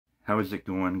How's it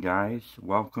going, guys?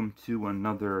 Welcome to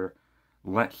another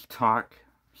Let's Talk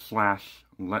 /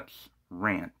 Let's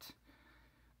Rant.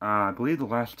 I believe the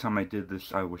last time I did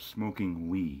this, I was smoking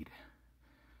weed.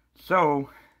 So,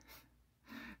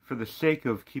 for the sake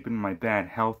of keeping my bad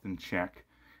health in check,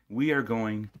 we are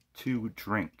going to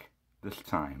drink this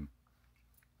time.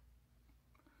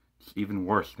 It's even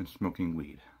worse than smoking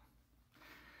weed.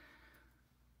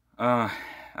 I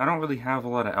don't really have a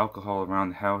lot of alcohol around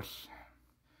the house,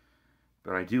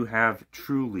 but I do have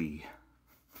Truly.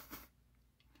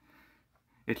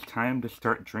 It's time to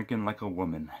start drinking like a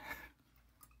woman.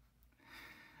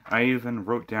 I even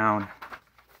wrote down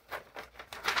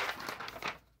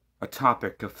a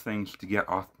topic of things to get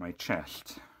off my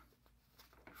chest,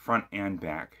 front and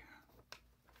back.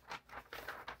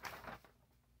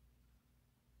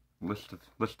 List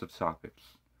of topics.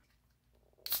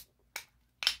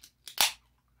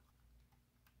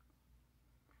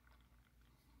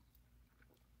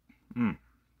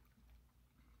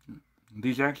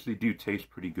 These actually do taste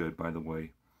pretty good, by the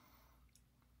way.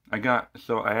 I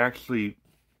actually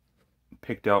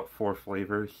picked out 4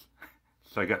 flavors.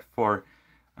 So I got 4.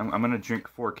 I'm gonna drink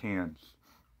 4 cans.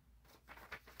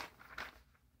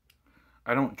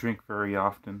 I don't drink very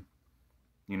often,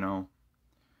 you know.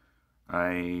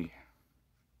 I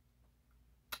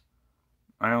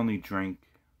only drink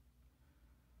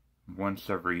once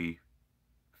every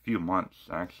few months,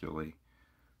 actually.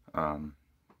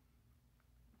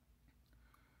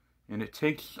 And it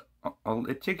takes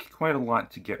quite a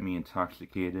lot to get me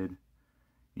intoxicated.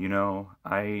 You know,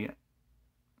 I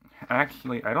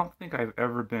don't think I've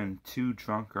ever been too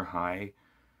drunk or high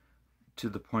to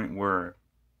the point where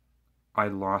I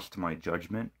lost my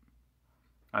judgment.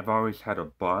 I've always had a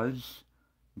buzz,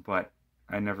 but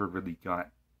I never really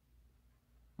got,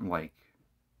 like,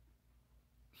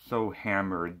 so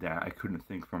hammered that I couldn't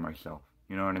think for myself.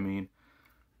 You know what I mean?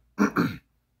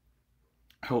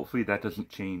 Hopefully that doesn't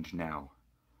change now.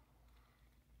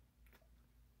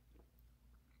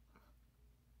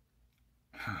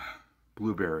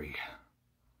 Blueberry.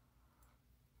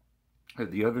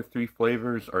 The other 3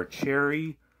 flavors are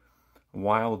cherry,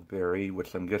 wild berry,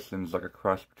 which I'm guessing is like a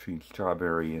cross between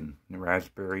strawberry and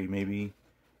raspberry, maybe,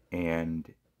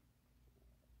 and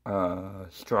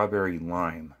strawberry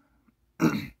lime.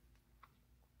 I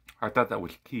thought that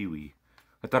was kiwi.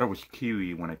 I thought it was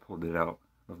kiwi when I pulled it out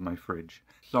of my fridge.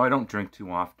 So I don't drink too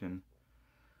often.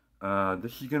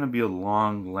 This is going to be a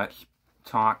long let's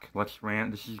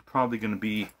rant. This is probably going to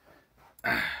be,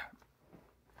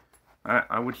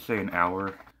 I would say, an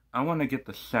hour. I want to get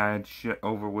the sad shit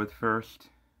over with first,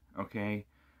 okay?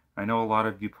 I know a lot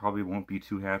of you probably won't be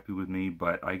too happy with me,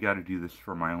 but I got to do this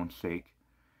for my own sake.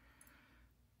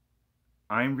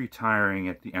 I'm retiring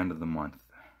at the end of the month.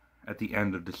 At the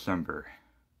end of December.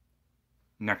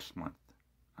 Next month.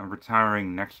 I'm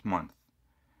retiring next month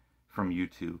from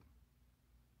YouTube.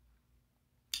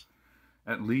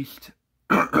 At least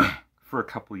for a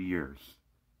couple years.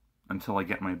 Until I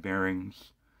get my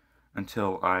bearings.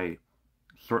 Until I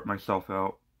sort myself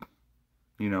out.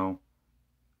 You know.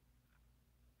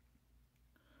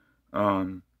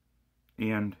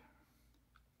 And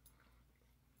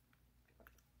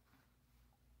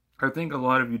I think a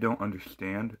lot of you don't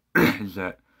understand is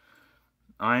that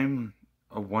I'm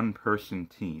a one-person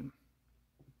team.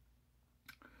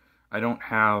 I don't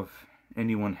have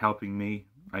anyone helping me.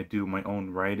 I do my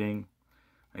own writing.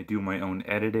 I do my own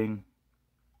editing.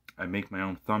 I make my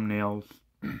own thumbnails.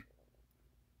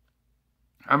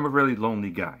 I'm a really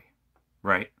lonely guy,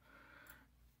 right?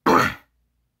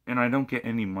 And I don't get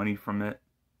any money from it.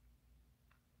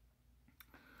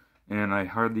 And I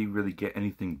hardly really get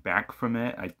anything back from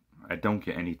it. I don't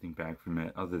get anything back from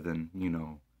it other than, you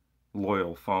know,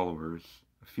 loyal followers.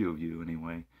 A few of you,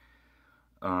 anyway.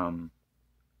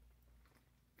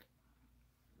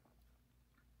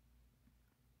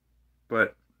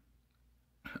 But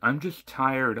I'm just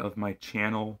tired of my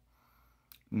channel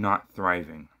not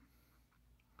thriving.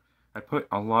 I put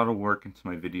a lot of work into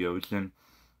my videos, and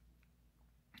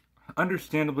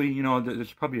understandably, you know,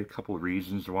 there's probably a couple of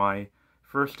reasons why.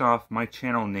 First off, my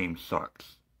channel name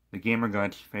sucks. The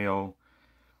Gamergods fail.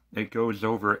 It goes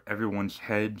over everyone's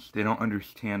heads. They don't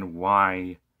understand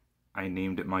why I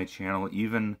named it my channel,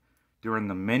 even during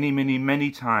the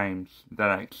many times that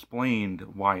I explained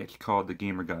why it's called the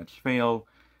Gamergods Fail.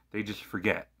 They just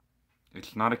forget.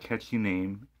 It's not a catchy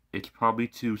name. It's probably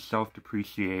too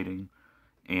self-depreciating,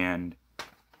 and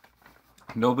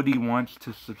nobody wants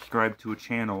to subscribe to a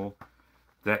channel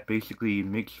that basically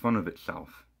makes fun of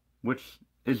itself, which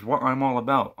is what I'm all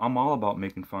about. I'm all about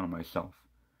making fun of myself.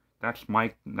 That's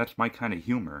my kind of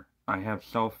humor. I have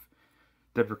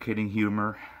self-deprecating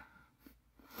humor.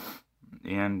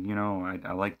 And, you know,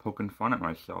 I like poking fun at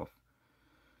myself.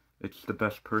 It's the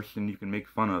best person you can make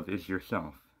fun of is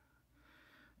yourself.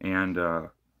 And,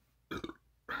 ooh,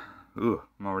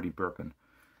 I'm already burping.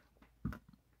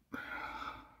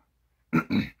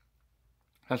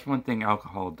 That's one thing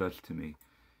alcohol does to me.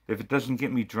 If it doesn't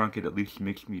get me drunk, it at least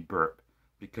makes me burp,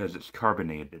 because it's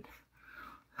carbonated.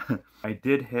 I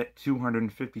did hit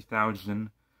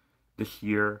 250,000 this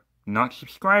year. Not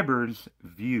subscribers,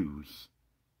 views.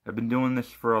 I've been doing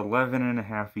this for 11 and a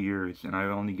half years, and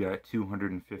I've only got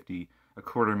 250, a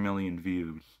 250,000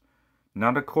 views.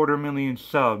 Not a 250,000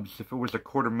 subs. If it was a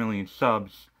 250,000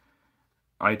 subs,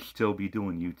 I'd still be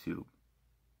doing YouTube.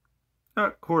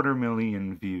 A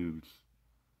 250,000 views.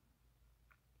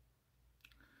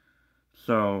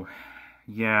 So,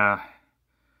 yeah,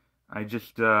 I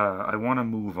just, I want to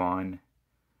move on.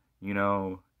 You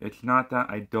know, it's not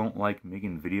that I don't like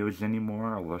making videos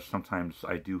anymore, although sometimes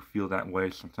I do feel that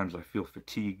way. Sometimes I feel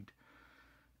fatigued,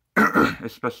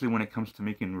 especially when it comes to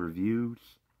making reviews.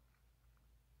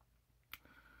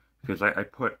 Because I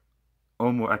put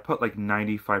like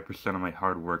 95% of my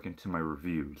hard work into my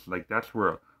reviews. Like, that's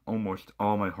where almost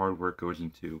all my hard work goes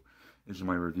into, is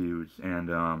my reviews.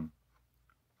 And,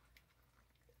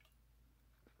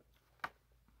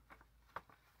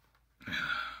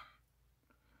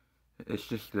 it's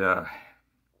just, I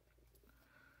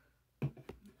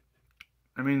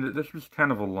mean, this was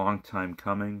kind of a long time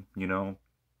coming, you know.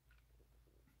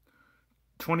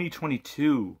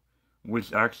 2022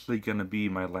 was actually going to be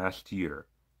my last year.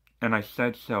 And I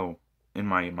said so in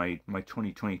my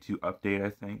 2022 update, I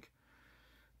think.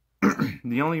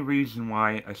 The only reason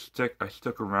why I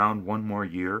stuck around one more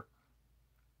year,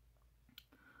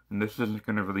 and this isn't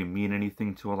going to really mean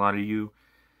anything to a lot of you,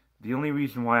 the only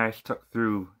reason why I stuck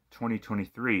through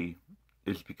 2023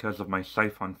 is because of my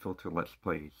Siphon Filter Let's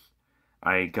Plays.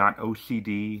 I got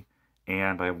OCD,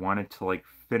 and I wanted to, like,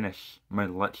 finish my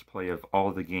Let's Play of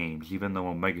all the games, even though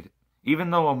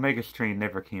Omega Strain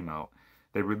never came out.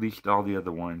 They released all the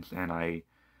other ones, and I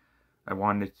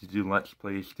wanted to do Let's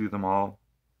Plays through them all,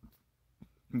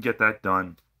 and get that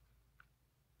done.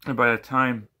 And by the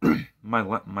time my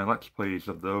Let's Plays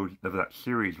of that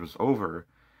series was over,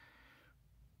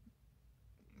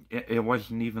 it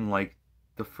wasn't even like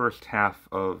the first half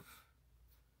of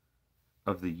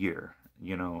the year.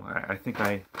 You know, I think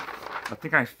I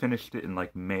finished it in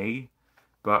like May,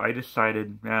 but I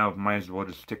decided, yeah, might as well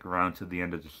just stick around to the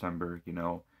end of December, you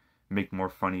know, make more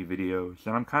funny videos.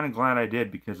 And I'm kind of glad I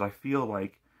did, because I feel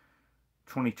like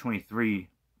 2023,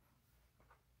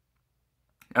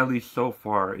 at least so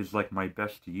far, is like my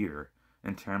best year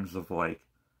in terms of like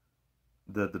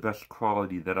the best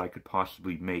quality that I could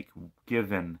possibly make,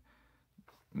 given,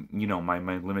 you know, my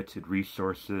limited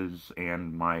resources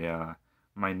and my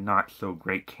my not so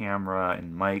great camera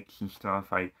and mics and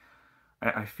stuff. I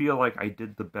feel like I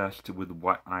did the best with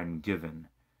what I'm given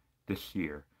this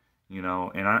year, you know,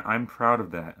 and I'm proud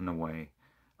of that in a way.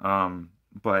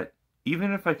 But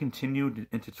even if I continued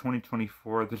into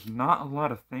 2024, there's not a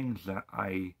lot of things that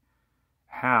I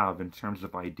have in terms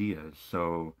of ideas.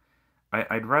 So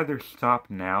I'd rather stop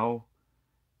now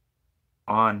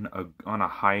on a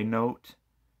high note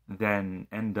than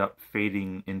end up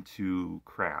fading into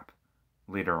crap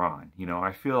later on. You know,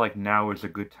 I feel like now is a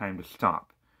good time to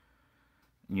stop.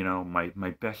 You know, my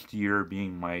best year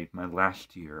being my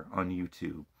last year on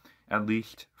YouTube, at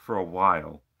least for a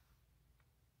while.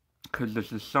 Because there's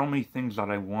just so many things that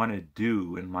I want to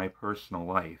do in my personal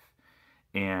life.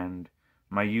 And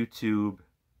my YouTube,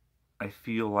 I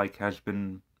feel like, has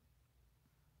been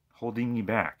holding me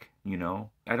back, you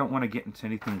know? I don't want to get into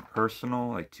anything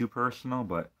personal, like too personal,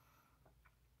 but,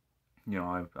 you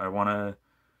know, I want to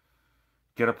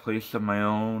get a place of my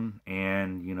own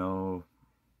and, you know,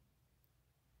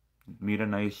 meet a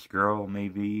nice girl,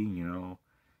 maybe, you know.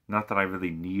 Not that I really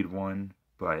need one,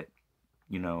 but,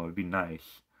 you know, it'd be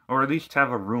nice. Or at least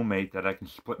have a roommate that I can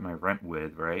split my rent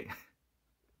with, right?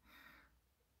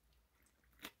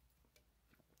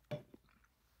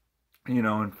 You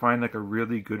know, and find like a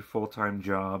really good full-time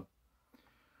job,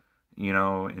 you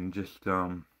know, and just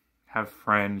have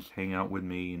friends hang out with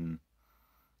me, and,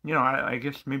 you know, I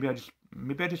guess maybe I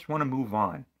just want to move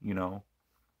on, you know.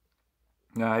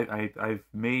 Now, I've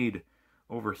made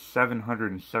over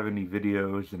 770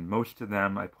 videos, and most of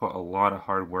them I put a lot of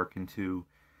hard work into,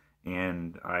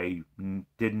 and I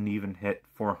didn't even hit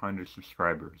 400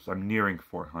 subscribers. I'm nearing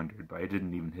 400, but I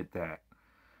didn't even hit that.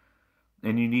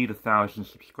 And you need 1,000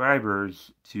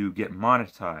 subscribers to get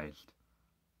monetized,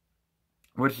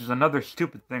 which is another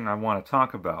stupid thing I want to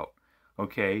talk about,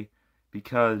 okay?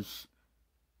 Because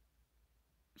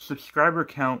subscriber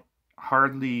count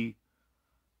hardly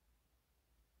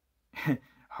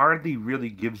hardly really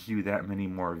gives you that many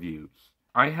more views.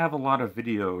 I have a lot of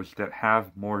videos that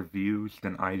have more views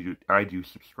than I do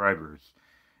subscribers.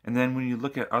 And then when you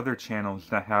look at other channels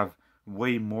that have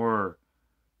way more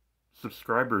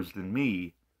subscribers than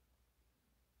me,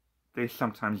 they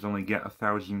sometimes only get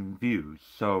 1,000 views.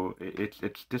 So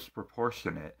it's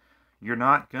disproportionate. You're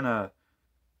not gonna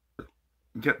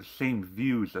get the same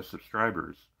views as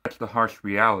subscribers. That's the harsh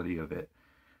reality of it.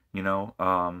 You know,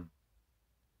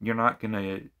 you're not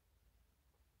gonna,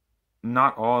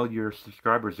 not all your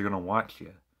subscribers are gonna watch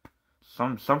you.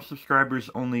 Some subscribers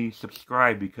only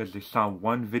subscribe because they saw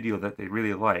one video that they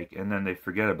really like and then they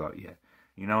forget about you.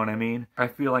 You know what I mean? I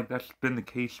feel like that's been the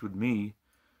case with me.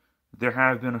 There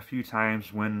have been a few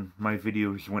times when my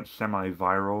videos went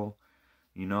semi-viral.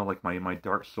 You know, like my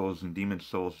Dark Souls and Demon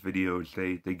Souls videos,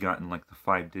 they got in like the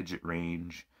 5-digit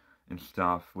range and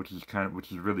stuff, which is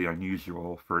really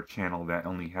unusual for a channel that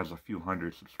only has a few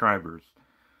hundred subscribers.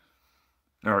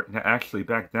 Or actually,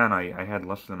 back then I had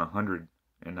less than 100,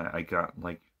 and I got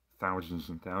like thousands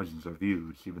and thousands of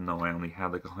views, even though I only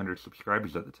had like 100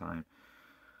 subscribers at the time.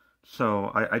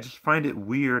 So I just find it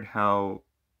weird how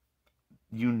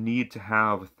you need to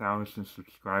have 1,000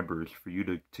 subscribers for you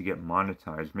to get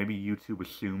monetized. Maybe YouTube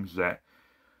assumes that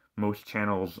most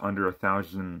channels under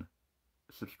 1,000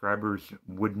 subscribers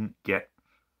wouldn't get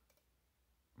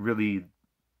really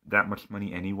that much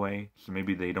money anyway, so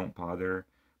maybe they don't bother.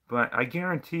 But I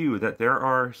guarantee you that there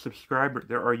are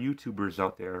YouTubers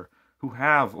out there who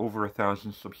have over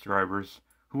 1,000 subscribers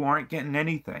who aren't getting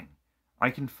anything. I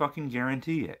can fucking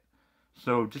guarantee it.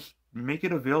 So just make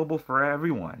it available for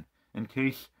everyone, in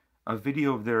case a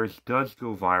video of theirs does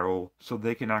go viral, so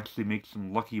they can actually make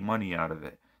some lucky money out of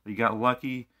it. They got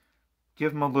lucky,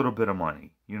 give them a little bit of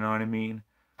money. You know what I mean?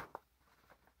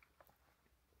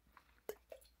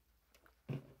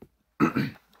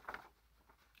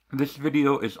 This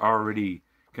video is already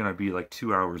gonna be like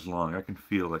 2 hours long. I can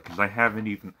feel it, because I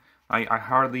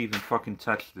hardly even fucking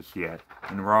touched this yet,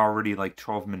 and we're already like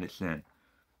 12 minutes in.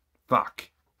 Fuck.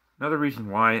 Another reason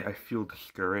why I feel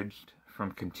discouraged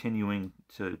from continuing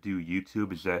to do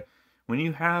YouTube is that when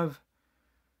you have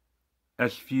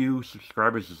as few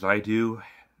subscribers as I do,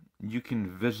 you can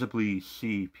visibly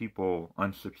see people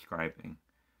unsubscribing.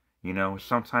 You know,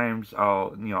 sometimes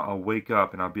I'll wake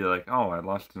up and I'll be like, oh, I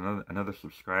lost another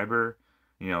subscriber.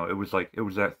 You know, it was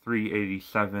at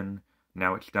 387,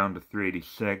 now it's down to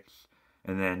 386.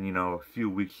 And then, you know, a few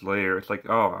weeks later, it's like,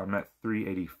 oh, I'm at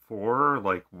 384.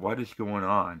 Like, what is going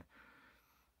on?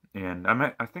 And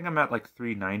I think I'm at like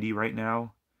 390 right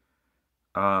now,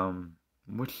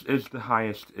 which is the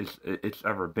highest it's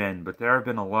ever been. But there have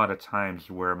been a lot of times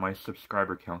where my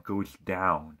subscriber count goes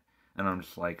down, and I'm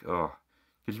just like, oh,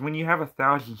 because when you have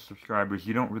 1,000 subscribers,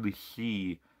 you don't really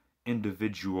see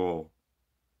individual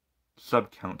sub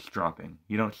counts dropping.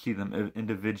 You don't see them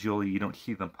individually. You don't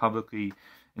see them publicly,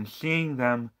 and seeing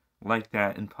them like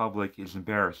that in public is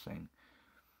embarrassing.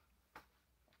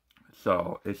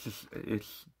 So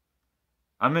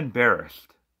I'm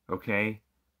embarrassed, okay?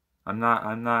 I'm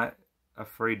not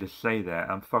afraid to say that.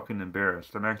 I'm fucking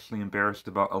embarrassed. I'm actually embarrassed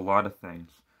about a lot of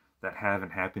things that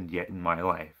haven't happened yet in my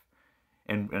life.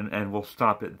 And we'll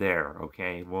stop it there,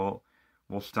 okay? We'll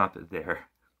stop it there.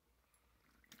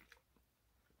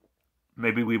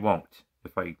 Maybe we won't,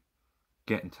 if I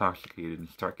get intoxicated and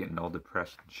start getting all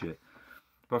depressed and shit.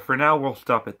 But for now, we'll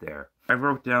stop it there. I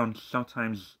wrote down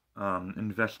sometimes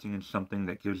investing in something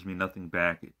that gives me nothing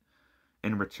back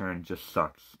in return just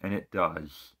sucks, and it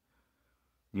does.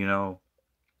 You know,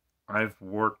 I've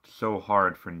worked so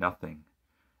hard for nothing,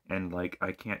 and like,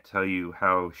 I can't tell you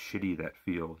how shitty that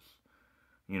feels.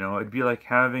 You know, it'd be like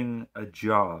having a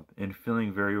job and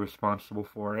feeling very responsible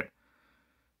for it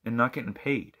and not getting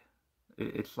paid.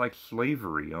 It's like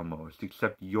slavery almost,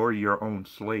 except you're your own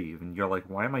slave, and you're like,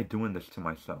 why am I doing this to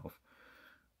myself?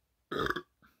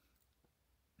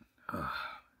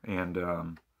 And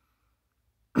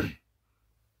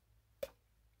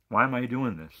why am I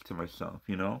doing this to myself,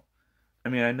 you know? I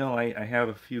mean, I know I have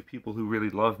a few people who really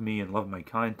love me and love my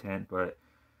content, but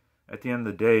at the end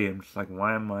of the day, I'm just like,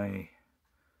 why am I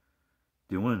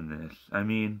doing this? I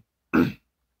mean,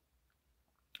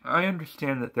 I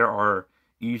understand that there are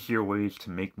easier ways to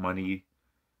make money,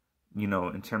 you know,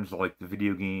 in terms of like the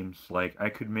video games. Like, I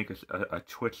could make a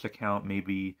Twitch account,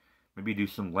 maybe do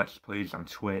some Let's Plays on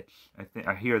Twitch.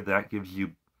 I hear that gives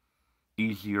you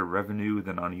easier revenue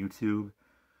than on YouTube.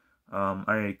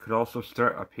 I could also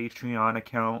start a Patreon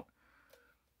account,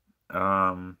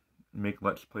 make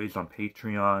Let's Plays on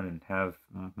Patreon and have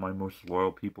my most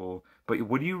loyal people. But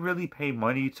would you really pay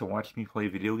money to watch me play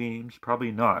video games?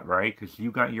 Probably not, right? Because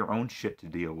you got your own shit to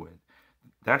deal with.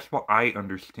 That's what I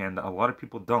understand that a lot of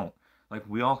people don't. Like,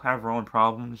 we all have our own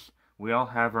problems. We all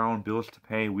have our own bills to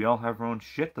pay. We all have our own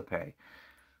shit to pay.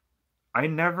 I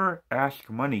never ask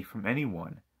money from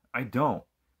anyone. I don't.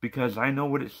 Because I know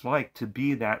what it's like to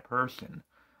be that person.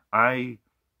 I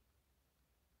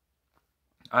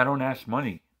don't ask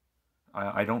money.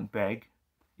 I don't beg.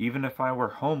 Even if I were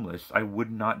homeless, I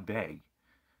would not beg.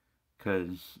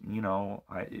 Because, you know,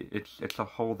 it's a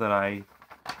hole that I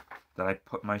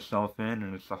put myself in,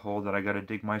 and it's a hole that I gotta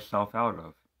dig myself out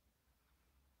of.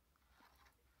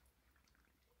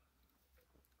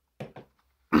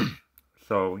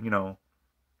 So, you know,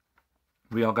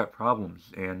 we all got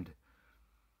problems, and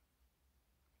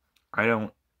I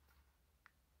don't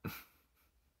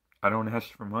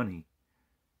ask for money,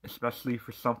 especially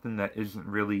for something that isn't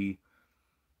really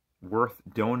worth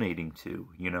donating to,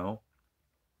 you know?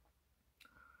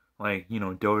 Like, you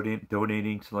know,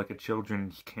 donating to like a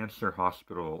children's cancer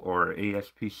hospital or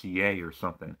ASPCA or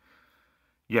something.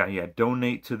 Yeah,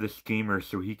 donate to this gamer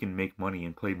so he can make money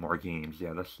and play more games.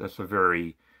 Yeah, that's a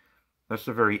very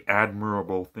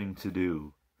admirable thing to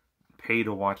do. Pay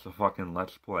to watch a fucking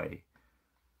Let's Play.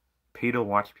 Pay to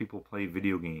watch people play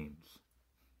video games.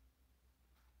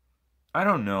 I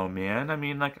don't know, man. I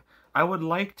mean, like, I would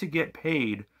like to get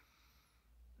paid,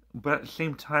 but at the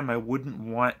same time, I wouldn't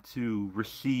want to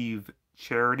receive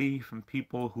charity from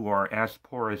people who are as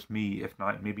poor as me, if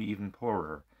not maybe even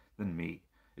poorer than me.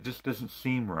 It just doesn't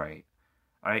seem right.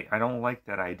 I don't like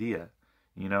that idea,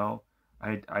 you know?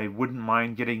 I wouldn't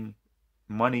mind getting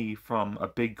money from a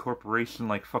big corporation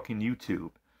like fucking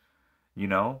YouTube, you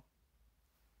know?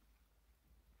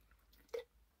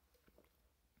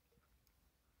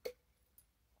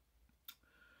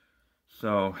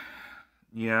 So,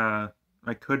 yeah,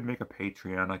 I could make a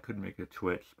Patreon, I could make a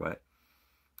Twitch, but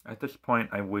at this point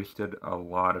I wasted a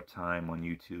lot of time on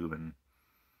YouTube, and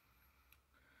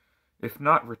if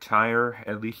not retire,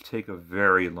 at least take a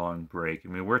very long break. I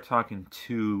mean, we're talking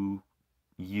 2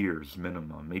 years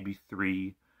minimum, maybe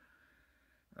 3.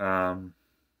 I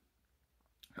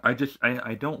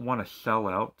don't want to sell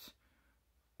out.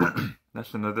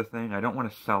 That's another thing. I don't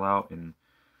want to sell out and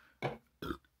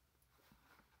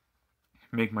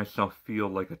make myself feel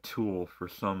like a tool for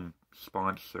some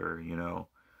sponsor, you know.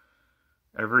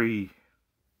 Everything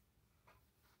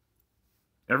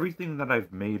that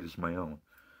I've made is my own.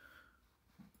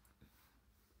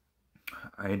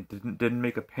 I didn't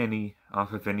make a penny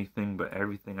off of anything, but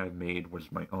everything I've made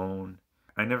was my own.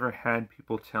 I never had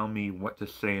people tell me what to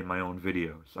say in my own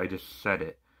videos. I just said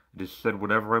it. I just said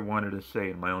whatever I wanted to say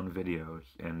in my own videos,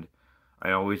 and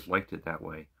I always liked it that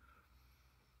way.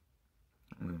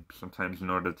 And sometimes in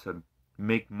order to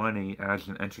make money as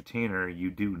an entertainer,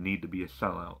 you do need to be a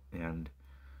sellout, and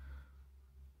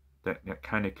that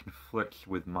kind of conflicts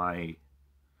with my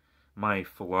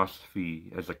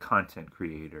philosophy as a content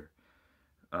creator.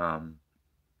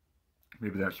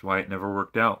 Maybe that's why it never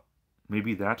worked out.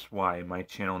 Maybe that's why my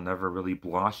channel never really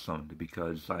blossomed,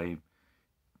 because I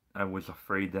was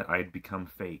afraid that I'd become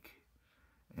fake.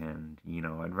 And, you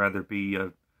know, I'd rather be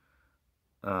a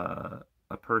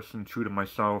person true to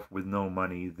myself with no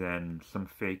money than some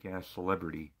fake-ass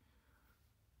celebrity.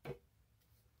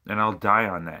 And I'll die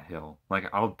on that hill. Like,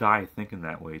 I'll die thinking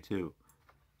that way, too.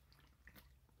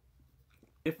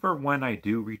 If or when I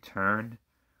do return,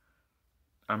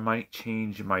 I might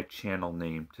change my channel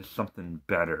name to something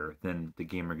better than the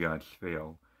Gamergods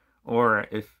Fail. Or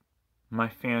if my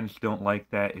fans don't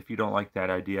like that, if you don't like that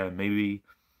idea, maybe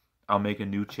I'll make a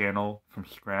new channel from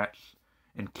scratch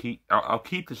and I'll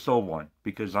keep this old one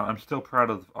because I'm still proud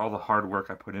of all the hard work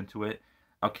I put into it.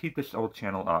 I'll keep this old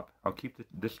channel up. I'll keep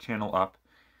this channel up,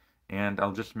 and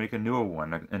I'll just make a newer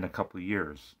one in a couple of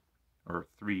years or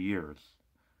 3 years,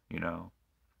 you know.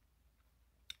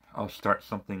 I'll start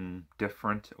something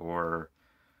different, or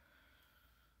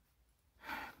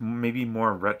maybe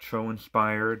more retro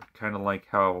inspired, kind of like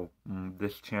how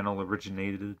this channel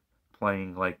originated,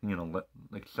 playing like, you know,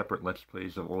 like separate Let's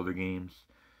Plays of older games.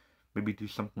 Maybe do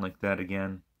something like that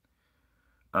again.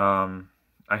 I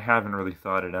haven't really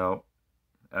thought it out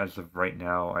as of right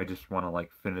now. I just want to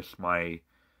like finish my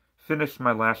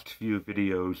last few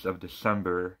videos of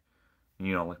December.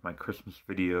 You know, like my Christmas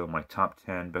video, my top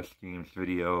 10 best games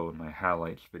video, and my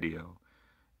highlights video.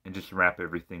 And just wrap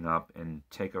everything up and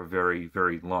take a very,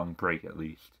 very long break at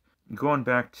least. Going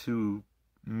back to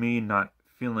me not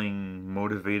feeling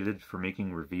motivated for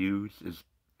making reviews is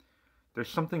there's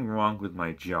something wrong with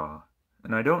my jaw.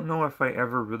 And I don't know if I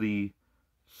ever really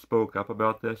spoke up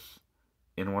about this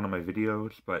in one of my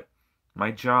videos, but my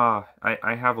jaw,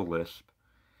 I have a lisp.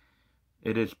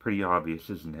 It is pretty obvious,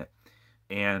 isn't it?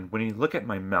 And when you look at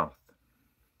my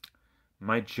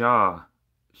my jaw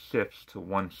shifts to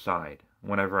one side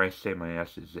whenever I say my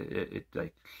S's. It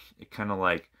kind of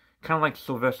like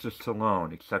Sylvester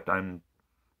Stallone, except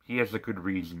he has a good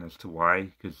reason as to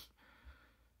why, because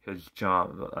his jaw,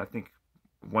 I think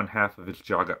one half of his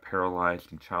jaw got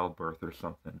paralyzed in childbirth or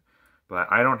something. But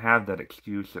I don't have that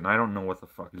excuse, and I don't know what the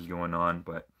fuck is going on,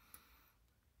 but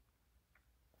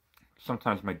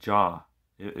sometimes my jaw,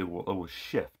 it will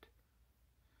shift.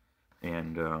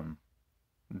 And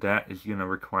that is going to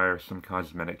require some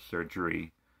cosmetic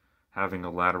surgery, having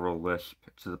a lateral lisp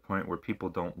to the point where people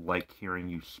don't like hearing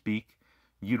you speak,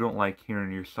 you don't like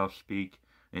hearing yourself speak,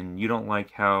 and you don't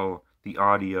like how the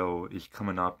audio is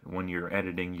coming up when you're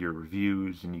editing your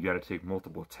reviews, and you got to take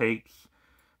multiple takes,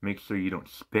 make sure you don't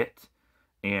spit,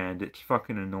 and it's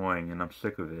fucking annoying, and I'm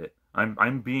sick of it.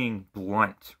 I'm being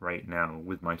blunt right now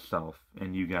with myself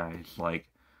and you guys. Like,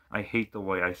 I hate the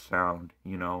way I sound,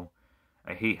 you know.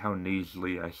 I hate how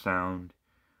nasally I sound.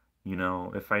 You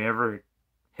know, if I ever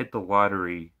hit the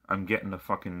lottery, I'm getting a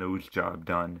fucking nose job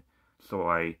done so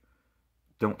I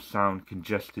don't sound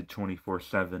congested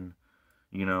 24/7,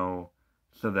 you know,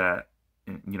 so that,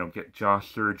 you know, get jaw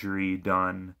surgery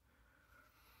done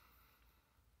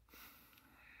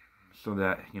so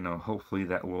that, you know, hopefully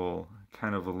that will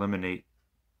kind of eliminate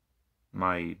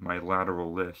my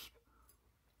lateral lisp.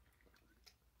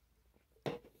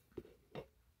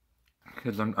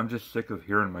 Because I'm just sick of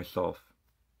hearing myself,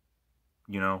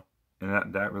 you know,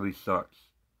 and that really sucks.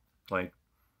 Like,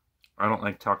 I don't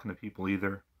like talking to people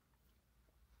either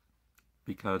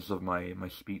because of my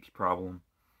speech problem.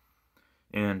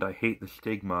 And I hate the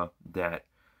stigma that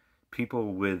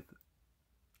people with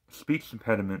speech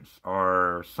impediments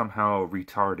are somehow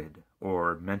retarded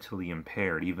or mentally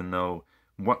impaired, even though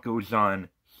what goes on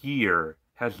here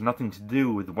has nothing to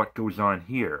do with what goes on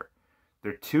here.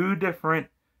 They're two different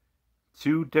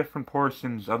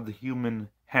portions of the human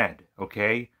head,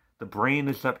 okay? The brain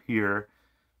is up here,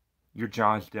 your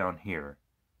jaw's down here.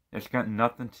 It's got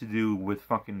nothing to do with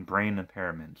fucking brain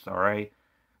impairments, alright?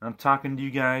 I'm talking to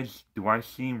you guys. Do I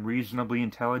seem reasonably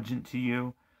intelligent to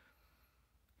you?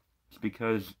 It's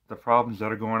because the problems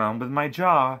that are going on with my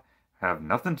jaw have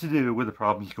nothing to do with the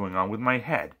problems going on with my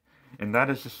head. And that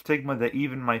is a stigma that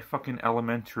even my fucking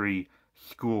elementary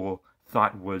school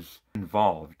thought was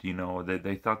involved, you know.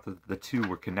 They thought that the two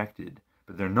were connected,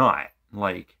 but they're not.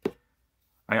 Like,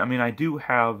 I mean, I do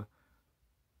have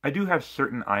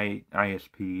certain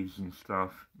ISPs and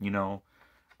stuff, you know.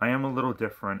 I am a little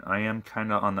different. I am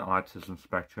kind of on the autism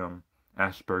spectrum,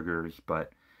 Asperger's,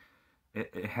 but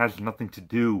it has nothing to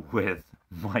do with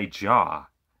my jaw.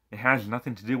 It has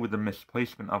nothing to do with the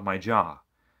misplacement of my jaw.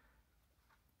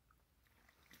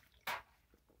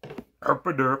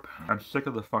 Derp. I'm sick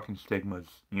of the fucking stigmas,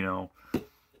 you know.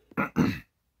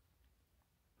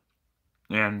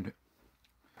 And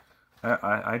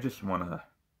I just want to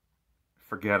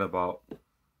forget about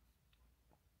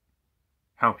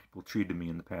how people treated me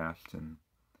in the past, and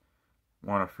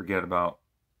want to forget about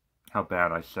how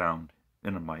bad I sound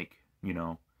in a mic, you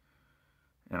know.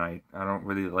 And I don't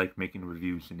really like making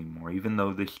reviews anymore, even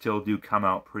though they still do come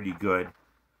out pretty good.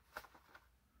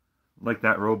 Like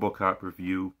that RoboCop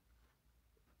review,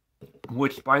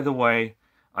 which, by the way,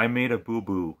 I made a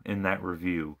boo-boo in that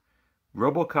review.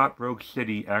 RoboCop Rogue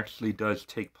City actually does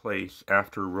take place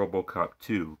after RoboCop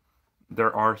 2.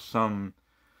 There are some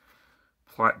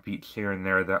plot beats here and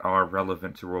there that are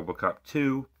relevant to RoboCop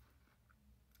 2.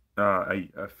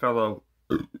 A fellow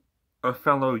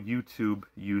YouTube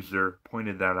user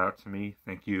pointed that out to me.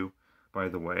 Thank you, by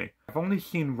the way. I've only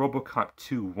seen RoboCop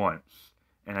 2 once,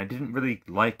 and I didn't really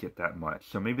like it that much.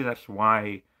 So maybe that's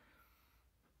why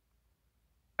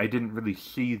I didn't really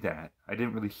see that. I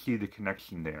didn't really see the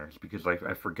connection there. It's because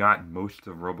I've forgotten most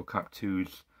of RoboCop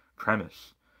 2's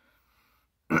premise.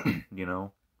 You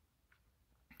know?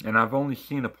 And I've only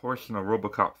seen a portion of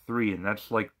RoboCop 3, and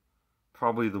that's like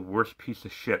probably the worst piece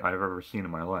of shit I've ever seen in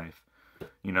my life.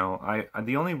 You know,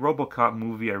 the only RoboCop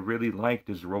movie I really liked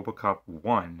is RoboCop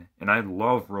 1, and I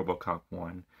love RoboCop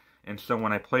 1. And so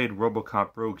when I played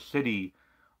RoboCop Rogue City,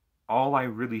 all I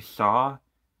really saw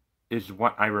is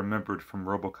what I remembered from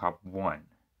RoboCop 1.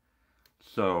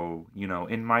 So, you know,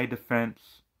 in my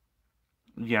defense,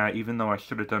 yeah, even though I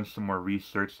should have done some more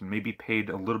research and maybe paid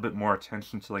a little bit more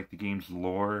attention to, like, the game's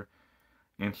lore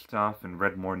and stuff and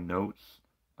read more notes,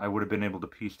 I would have been able to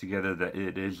piece together that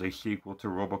it is a sequel to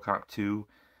RoboCop 2,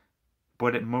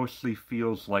 but it mostly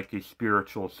feels like a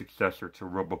spiritual successor to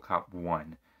RoboCop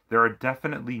 1. There are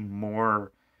definitely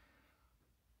more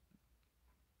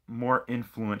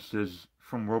influences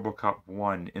from RoboCop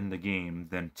 1 in the game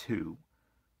than 2.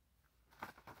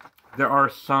 there are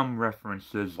some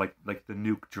references, like the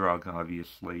nuke drug,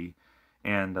 obviously,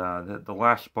 and the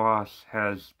last boss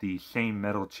has the same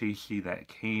metal chassis that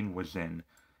Kane was in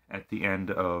at the end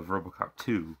of RoboCop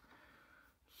 2.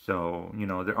 So, you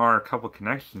know, there are a couple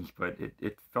connections, but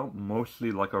it felt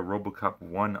mostly like a RoboCop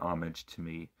 1 homage to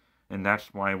me. And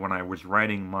that's why when I was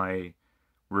writing my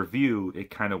review, it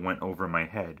kind of went over my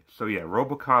head. So yeah,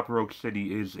 RoboCop Rogue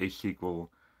City is a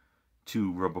sequel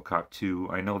to RoboCop 2.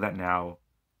 I know that now.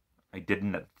 I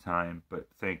didn't at the time, but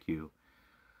thank you.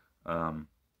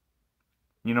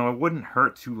 You know, it wouldn't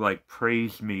hurt to, like,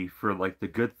 praise me for, like, the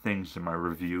good things in my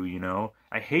review, you know?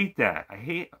 I hate that. I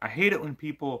hate it when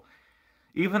people,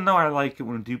 even though I like it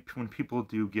when people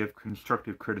do give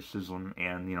constructive criticism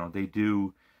and, you know, they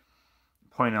do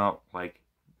point out, like,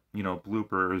 you know,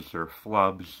 bloopers or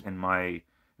flubs in my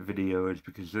videos,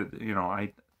 because, you know,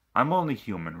 I'm only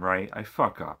human, right? I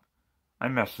fuck up. I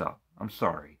mess up. I'm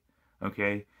sorry.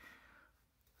 Okay?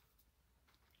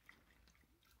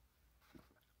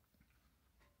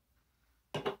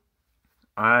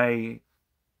 I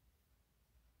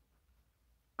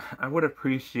would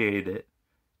appreciate it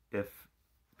if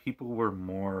people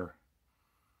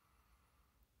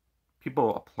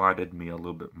applauded me a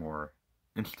little bit more,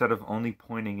 instead of only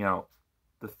pointing out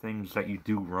the things that you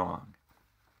do wrong.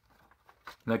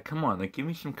 Like, come on, like, give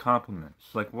me some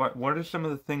compliments. Like, what are some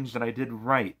of the things that I did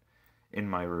right in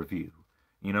my review?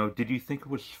 You know, did you think it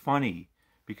was funny?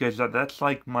 Because that's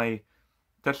like my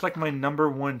number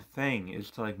one thing,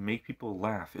 is to, like, make people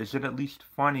laugh. Is it at least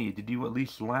funny? Did you at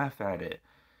least laugh at it?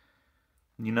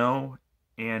 You know?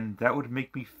 And that would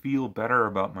make me feel better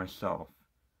about myself.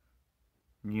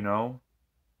 You know?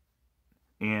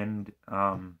 And,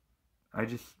 I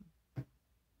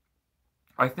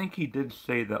think he did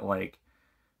say that, like,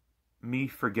 me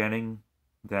forgetting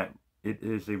that it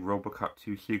is a RoboCop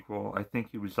 2 sequel, I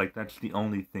think he was like, that's the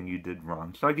only thing you did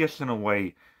wrong. So I guess in a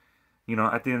way, you know,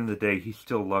 at the end of the day, he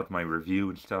still loved my review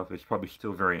and stuff. It's probably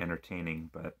still very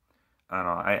entertaining, but I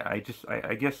don't know.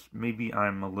 I guess maybe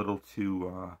I'm a little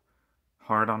too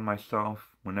hard on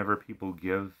myself whenever people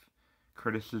give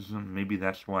criticism. Maybe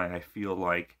that's why I feel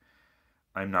like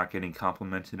I'm not getting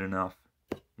complimented enough,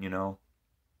 you know?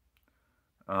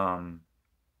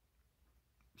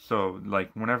 So,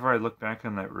 like, whenever I look back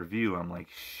on that review, I'm like,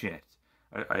 shit,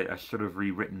 I should have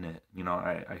rewritten it. You know,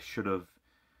 I should have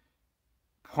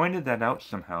pointed that out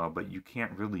somehow, but you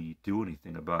can't really do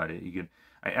anything about it.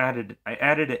 I added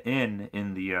it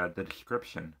in the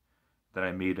description that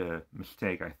I made a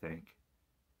mistake, I think.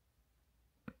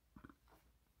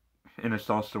 And it's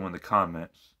also in the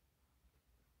comments.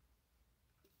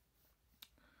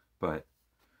 But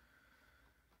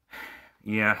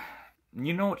yeah,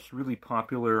 you know what's really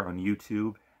popular on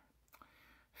YouTube?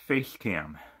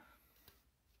 Facecam.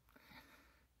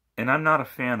 And I'm not a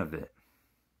fan of it.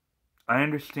 I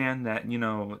understand that, you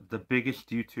know, the biggest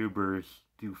YouTubers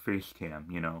do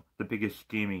Facecam, you know, the biggest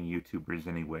gaming YouTubers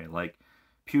anyway, like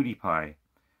PewDiePie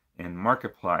and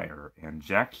Markiplier and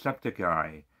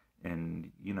Jacksepticeye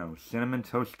and, you know, Cinnamon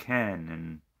Toast Ken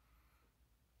and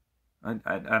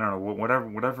I don't know,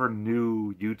 whatever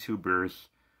new YouTubers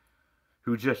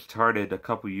who just started a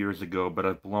couple years ago but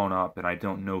have blown up, and I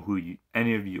don't know who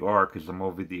any of you are because I'm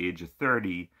over the age of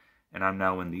 30 and I'm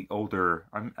now in the older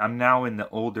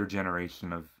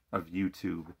generation of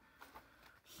YouTube.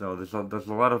 So there's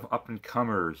a lot of up and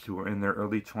comers who are in their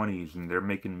early 20s and they're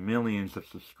making millions of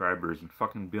subscribers and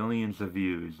fucking billions of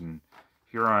views, and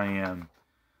here I am,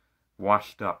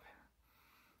 washed up.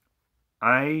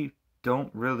 I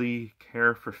don't really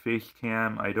care for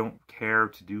Facecam. I don't care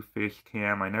to do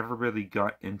Facecam. I never really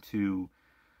got into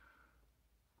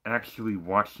actually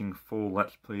watching full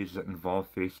Let's Plays that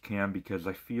involve Facecam because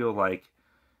I feel like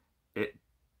it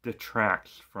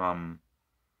detracts from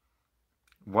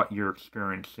what you're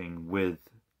experiencing with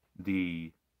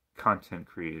the content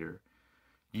creator.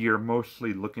 You're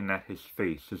mostly looking at his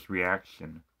face, his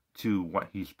reaction to what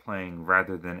he's playing,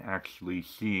 rather than actually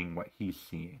seeing what he's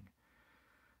seeing.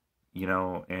 You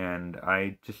know, and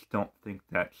I just don't think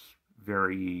that's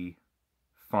very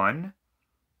fun.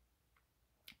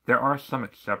 There are some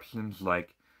exceptions,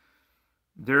 like,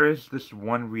 there is this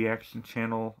one reaction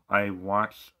channel I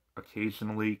watch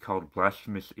occasionally called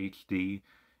Blasphemous HD,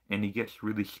 and he gets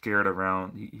really scared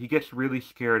he gets really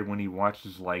scared when he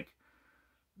watches, like,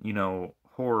 you know,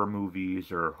 horror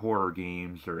movies or horror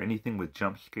games or anything with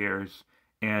jump scares,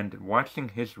 and watching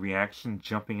his reaction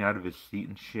jumping out of his seat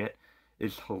and shit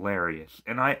is hilarious.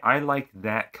 And I like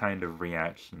that kind of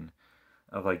reaction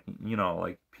of, like, you know,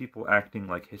 like people acting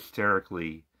like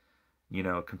hysterically, you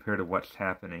know, compared to what's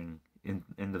happening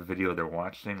in the video they're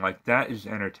watching. Like, that is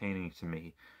entertaining to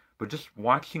me. But just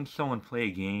watching someone play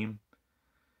a game,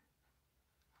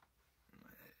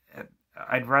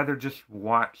 I'd rather just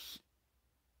watch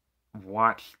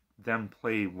them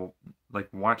play, like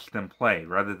watch them play,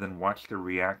 rather than watch their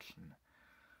reaction.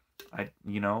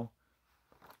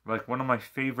 Like one of my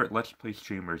favorite Let's Play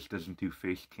streamers doesn't do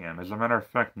face cam. As a matter of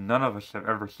fact, none of us have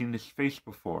ever seen his face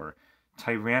before.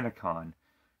 Rantathon.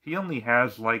 He only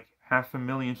has like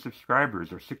 500,000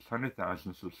 subscribers or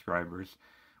 600,000 subscribers,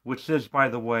 which is, by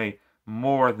the way,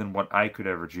 more than what I could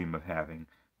ever dream of having.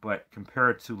 But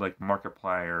compared to like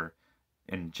Markiplier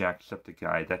and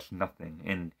Jacksepticeye, that's nothing.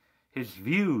 And his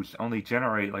views only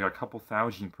generate like a couple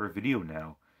thousand per video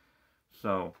now.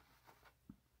 So,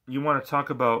 you want to talk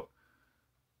about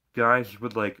guys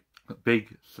with like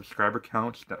big subscriber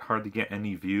counts that hardly get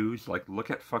any views? Like, look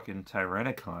at fucking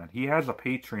Rantathon. He has a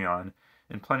Patreon,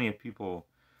 and plenty of people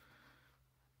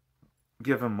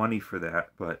give him money for that,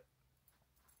 but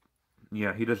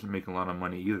yeah, he doesn't make a lot of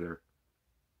money either.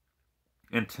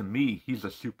 And to me, he's a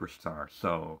superstar,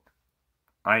 so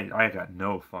I got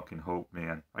no fucking hope,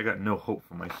 man. I got no hope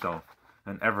for myself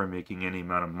and ever making any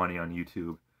amount of money on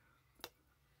YouTube.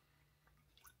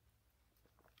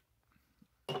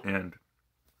 And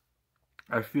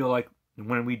I feel like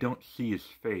when we don't see his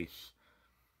face,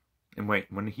 and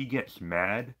when he gets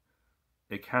mad,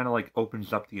 it kind of like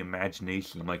opens up the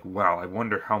imagination. I'm like, wow, I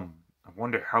wonder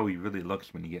how he really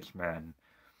looks when he gets mad.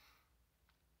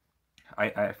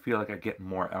 I feel like I get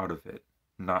more out of it,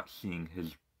 not seeing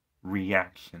his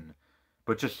reaction,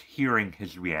 but just hearing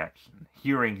his reaction,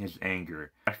 hearing his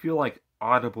anger. I feel like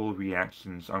audible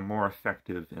reactions are more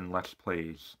effective in Let's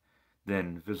Plays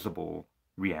than visible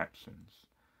reactions.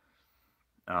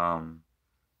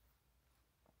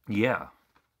 Yeah.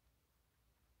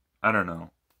 I don't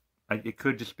know. It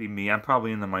could just be me. I'm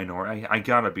probably in the minority. I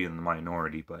gotta be in the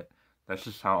minority, but that's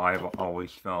just how I've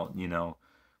always felt, you know.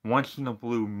 Once in a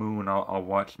blue moon, I'll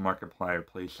watch Markiplier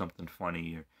play something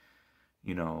funny, or,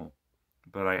 you know.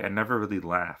 But I never really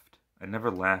laughed. I never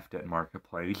laughed at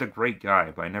Markiplier. He's a great guy,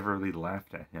 but I never really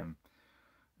laughed at him.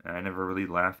 And I never really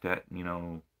laughed at, you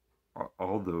know,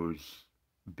 all those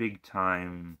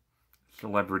big-time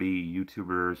celebrity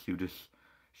YouTubers who just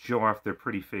show off their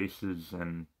pretty faces,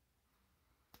 and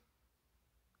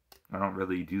I don't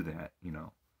really do that, you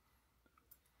know.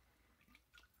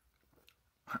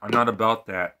 I'm not about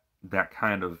that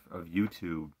kind of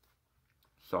YouTube,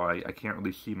 so I can't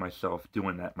really see myself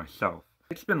doing that myself.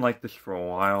 It's been like this for a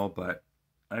while, but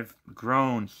I've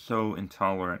grown so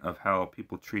intolerant of how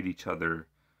people treat each other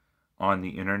on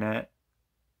the internet.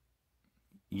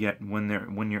 Yet when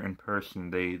you're in person,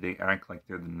 they act like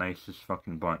they're the nicest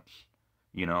fucking bunch,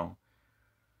 you know.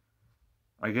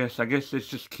 I guess it's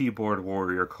just keyboard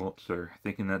warrior culture,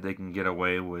 thinking that they can get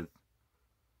away with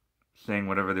saying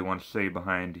whatever they want to say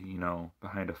behind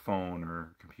a phone or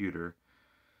a computer,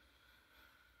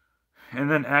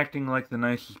 and then acting like the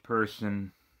nicest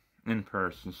person in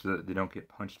person so that they don't get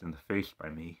punched in the face by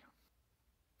me.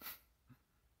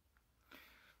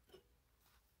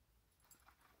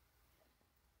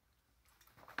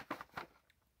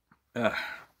 I'm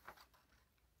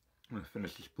gonna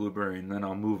finish this blueberry and then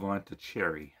I'll move on to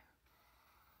cherry.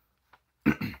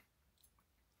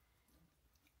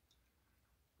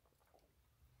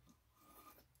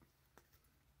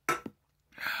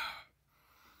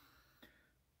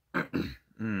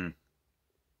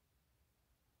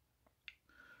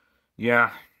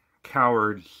 Yeah,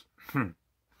 cowards.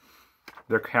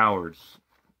 They're cowards.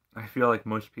 I feel like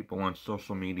most people on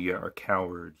social media are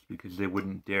cowards because they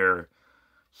wouldn't dare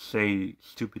say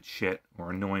stupid shit or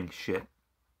annoying shit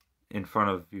in front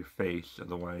of your face,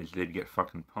 otherwise they'd get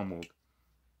fucking pummeled.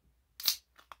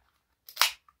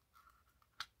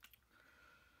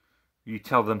 You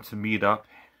tell them to meet up,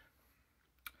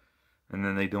 and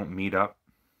then they don't meet up.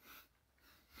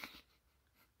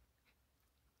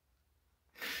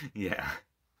 Yeah.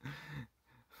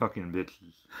 Fucking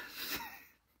bitches.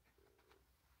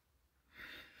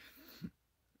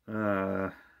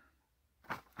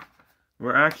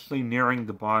 We're actually nearing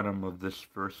the bottom of this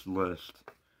first list.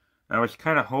 I was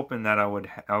kind of hoping that I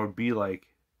would be like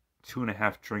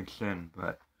 2.5 drinks in,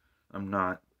 but I'm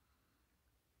not.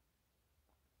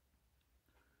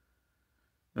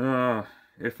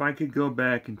 If I could go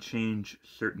back and change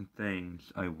certain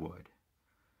things, I would.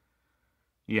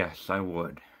 Yes, I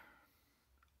would.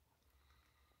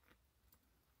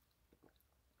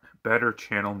 Better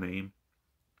channel name.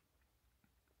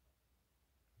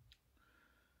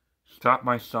 Stop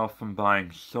myself from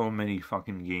buying so many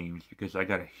fucking games because I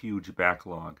got a huge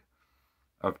backlog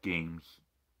of games.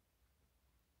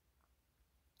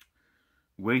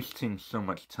 Wasting so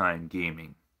much time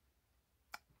gaming.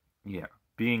 Yeah,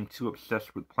 being too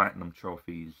obsessed with platinum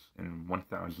trophies and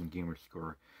 1000 gamer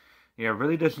score, yeah, it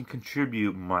really doesn't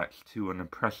contribute much to an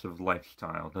impressive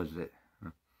lifestyle, does it?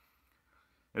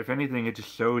 If anything, it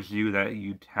just shows you that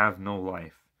you have no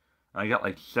life. I got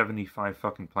like 75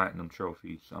 fucking platinum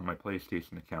trophies on my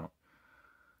PlayStation account.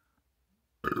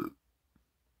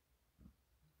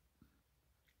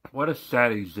 What a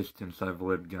sad existence I've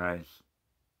lived, guys.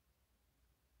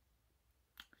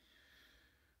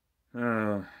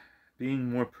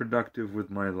 Being more productive with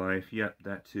my life, yep,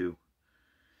 that too.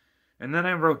 And then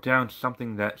I wrote down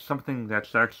something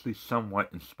that's actually somewhat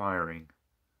inspiring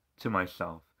to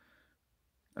myself.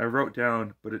 I wrote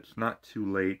down, but it's not too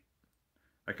late.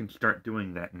 I can start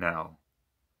doing that now.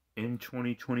 In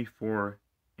 2024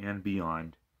 and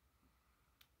beyond.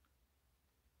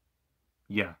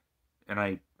 Yeah, and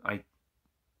I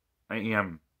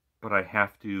am, but I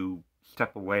have to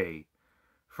step away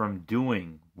from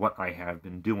doing what I have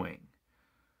been doing.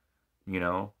 You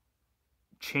know?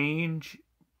 Change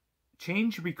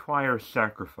requires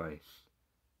sacrifice.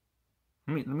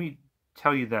 Let me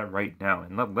tell you that right now,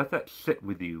 and let that sit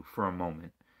with you for a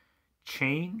moment.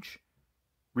 Change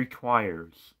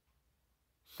requires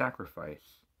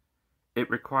sacrifice. It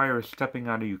requires stepping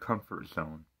out of your comfort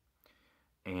zone.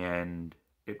 And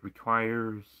it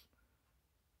requires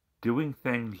doing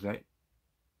things that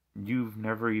you've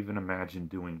never even imagined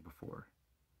doing before.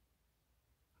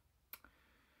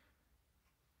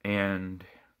 And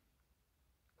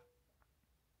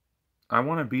I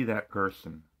want to be that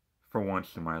person for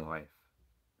once in my life.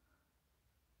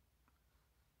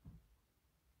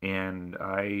 And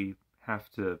I have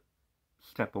to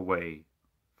step away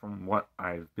from what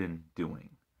I've been doing.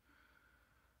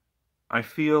 I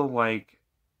feel like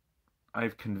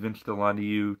I've convinced a lot of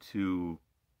you to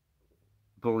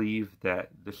believe that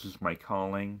this is my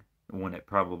calling when it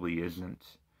probably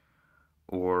isn't,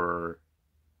 or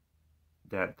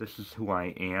that this is who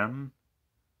I am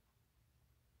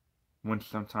when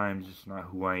sometimes it's not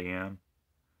who I am.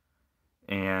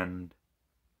 And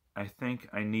I think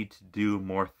I need to do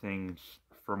more things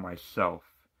for myself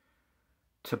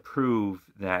to prove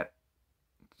that,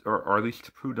 or at least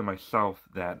to prove to myself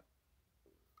that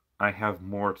I have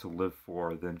more to live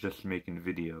for than just making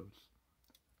videos.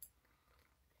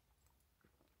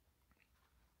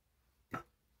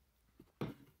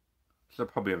 So I'll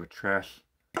probably have a trash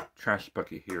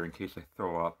bucket here in case I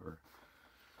throw up,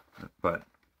 but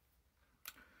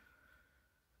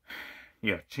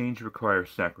yeah, change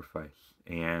requires sacrifice,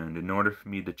 and in order for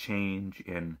me to change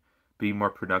and be more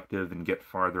productive and get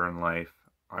farther in life,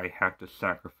 I have to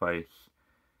sacrifice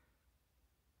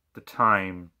the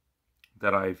time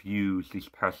that I've used these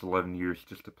past 11 years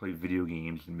just to play video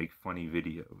games and make funny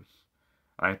videos.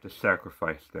 I have to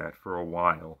sacrifice that for a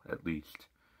while, at least.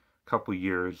 A couple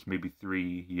years, maybe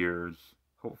 3 years.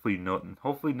 Hopefully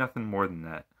nothing more than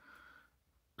that.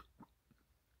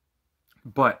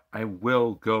 But I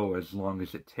will go as long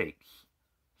as it takes.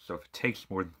 So if it takes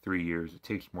more than 3 years, it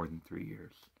takes more than 3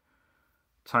 years.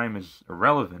 Time is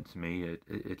irrelevant to me.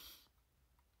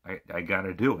 I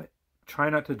gotta do it. Try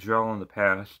not to dwell on the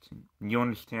past. You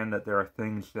understand that there are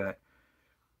things that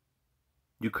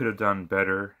you could have done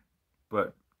better,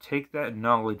 but take that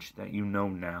knowledge that you know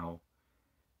now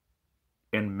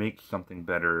and make something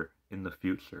better in the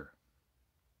future.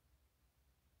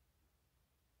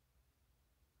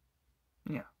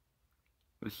 Yeah.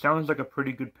 It sounds like a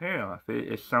pretty good payoff.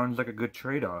 It sounds like a good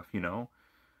trade-off, you know?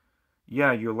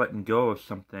 Yeah, you're letting go of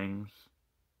some things.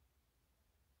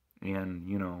 And,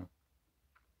 you know,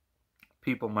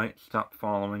 people might stop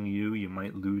following you. You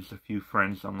might lose a few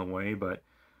friends on the way, but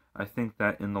I think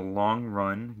that in the long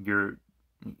run,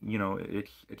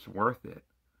 it's worth it.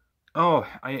 Oh,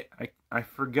 I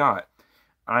forgot.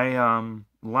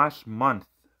 Last month,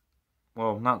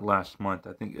 well, not last month,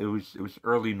 I think it was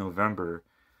early November,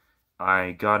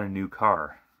 I got a new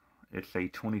car. It's a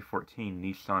 2014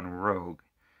 Nissan Rogue.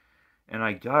 And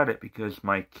I got it because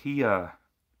my Kia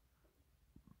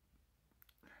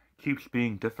keeps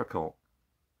being difficult.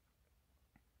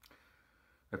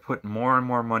 I put more and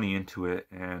more money into it,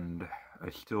 and I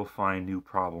still find new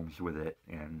problems with it.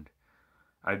 And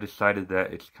I've decided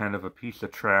that it's kind of a piece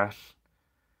of trash,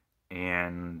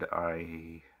 and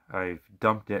I've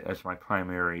dumped it as my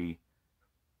primary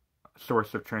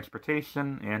source of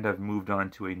transportation, and I've moved on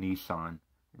to a Nissan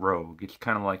Rogue. It's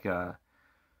kind of like a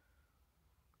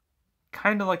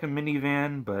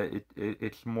minivan, but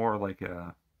it's more like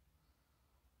a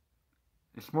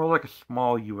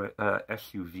small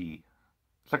SUV.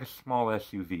 It's like a small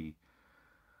SUV.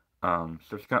 So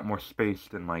it's got more space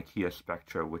than my Kia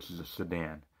Spectra, which is a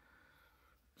sedan.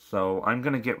 So I'm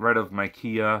going to get rid of my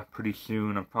Kia pretty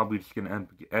soon. I'm probably just going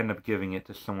to end up giving it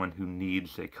to someone who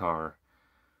needs a car.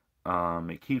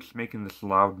 It keeps making this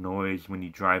loud noise when you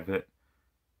drive it,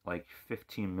 like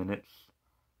 15 minutes.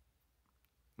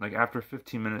 Like after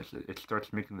 15 minutes, it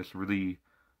starts making this really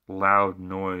loud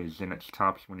noise and it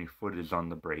stops when your foot is on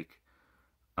the brake.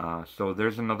 So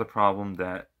there's another problem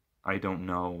that I don't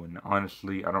know, and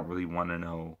honestly, I don't really want to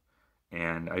know,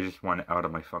 and I just want it out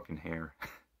of my fucking hair.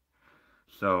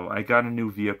 So I got a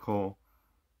new vehicle.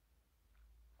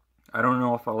 I don't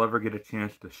know if I'll ever get a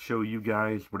chance to show you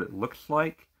guys what it looks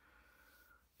like.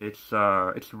 It's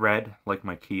red, like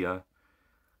my Kia.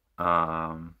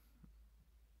 You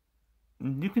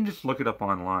can just look it up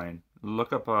online.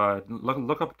 Look up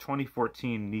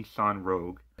 2014 Nissan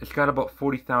Rogue. It's got about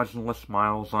 40,000 less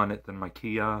miles on it than my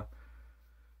Kia.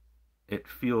 It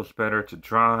feels better to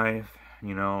drive,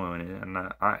 you know, and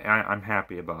I'm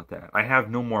happy about that. I have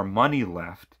no more money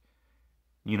left,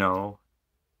 you know,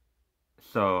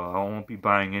 so I won't be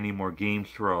buying any more games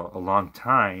for a long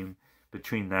time.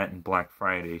 Between that and Black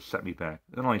Friday, set me back.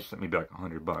 It only set me back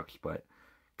 $100, but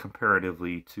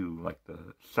comparatively to like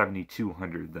the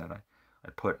 7,200 that I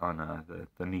put on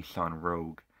the Nissan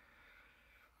Rogue,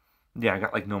 yeah, I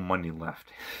got like no money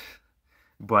left.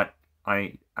 But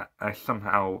I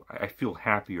somehow I feel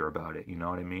happier about it. You know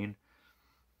what I mean?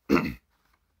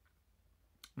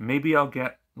 Maybe I'll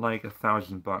get like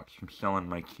 $1,000 from selling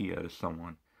my Kia to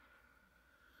someone.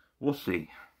 We'll see.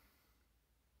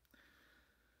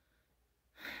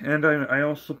 And I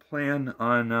also plan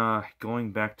on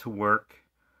going back to work.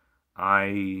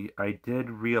 I did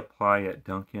reapply at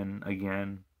Dunkin'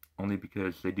 again, only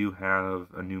because they do have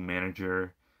a new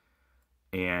manager,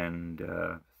 and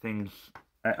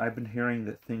I've been hearing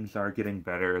that things are getting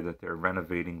better, that they're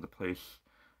renovating the place,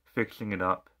 fixing it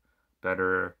up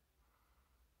better.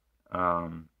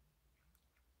 And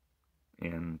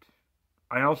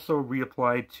I also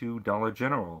reapplied to Dollar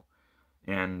General.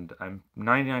 And I'm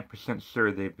 99%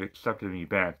 sure they've accepted me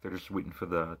back. They're just waiting for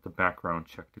the background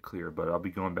check to clear. But I'll be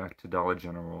going back to Dollar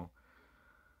General.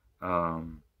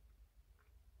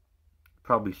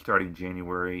 Probably starting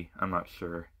January. I'm not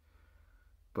sure.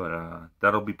 But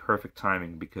that'll be perfect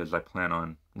timing because I plan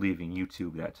on leaving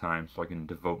YouTube that time so I can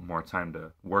devote more time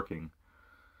to working.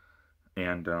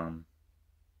 And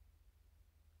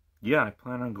yeah, I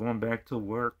plan on going back to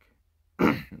work.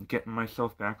 Getting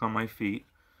myself back on my feet.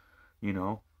 You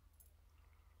know,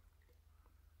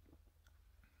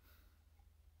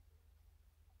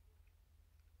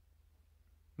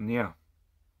 yeah.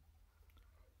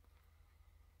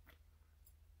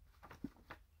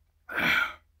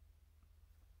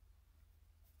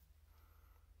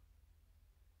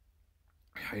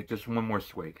 Just one more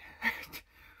swig.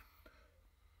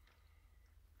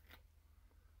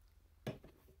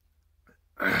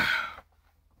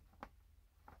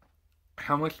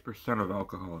 How much percent of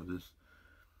alcohol is this?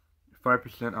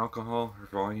 5% alcohol or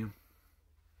volume?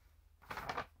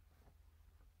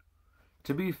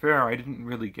 To be fair, I didn't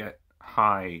really get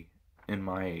high in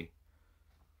my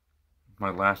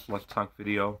last Let's Talk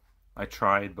video. I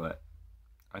tried, but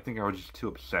I think I was just too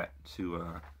upset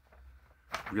to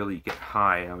really get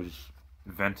high. I was just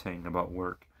venting about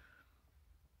work.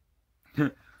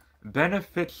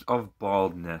 Benefits of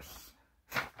baldness.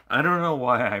 I don't know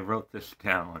why I wrote this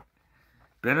down.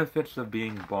 Benefits of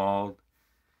being bald.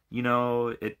 You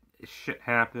know, shit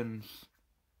happens.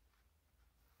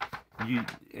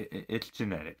 It's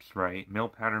genetics, right? Male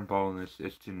pattern baldness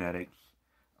is genetics.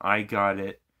 I got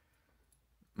it.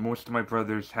 Most of my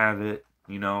brothers have it,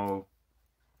 you know.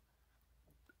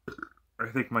 I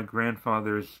think my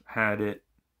grandfathers had it.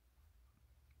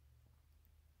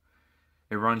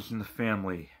 It runs in the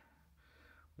family.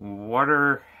 What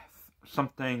are some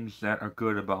things that are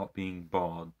good about being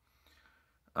bald?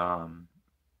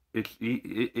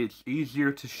 It's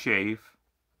easier to shave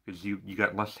because you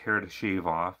got less hair to shave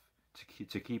off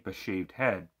to keep a shaved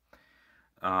head.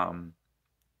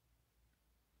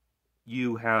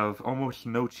 You have almost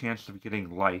no chance of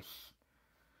getting lice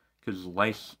because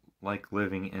lice like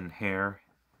living in hair,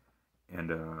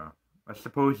 and I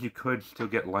suppose you could still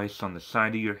get lice on the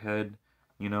side of your head.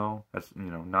 You know, that's, you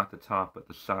know, not the top but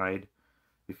the side.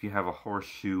 If you have a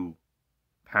horseshoe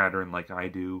pattern like I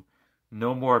do.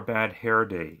 No more bad hair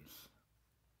days.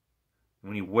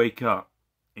 When you wake up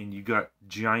and you got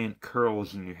giant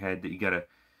curls in your head that you gotta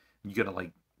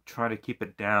like try to keep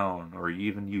it down, or you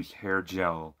even use hair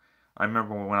gel. I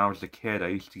remember when I was a kid, I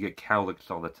used to get cowlicks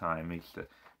all the time. I used to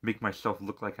make myself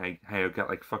look like I got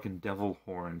like fucking devil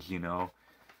horns, you know.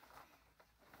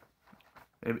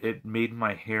 It made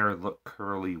my hair look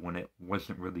curly when it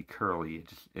wasn't really curly.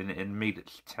 It made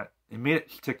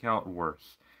it stick out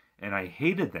worse, and I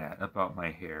hated that about my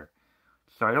hair.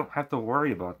 So I don't have to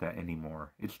worry about that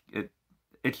anymore.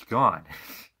 It's gone.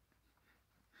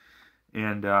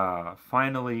 And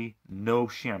finally, no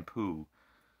shampoo.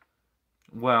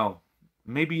 Well,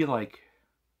 maybe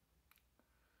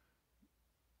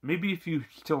maybe if you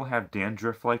still have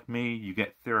dandruff like me, you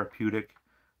get therapeutic,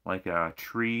 like a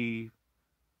tree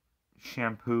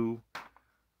shampoo.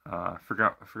 I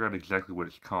forgot exactly what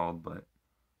it's called, but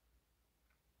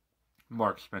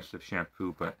more expensive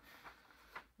shampoo. But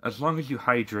as long as you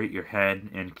hydrate your head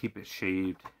and keep it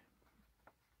shaved,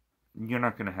 you're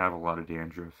not going to have a lot of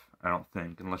dandruff, I don't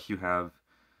think, unless you have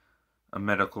a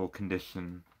medical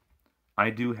condition. I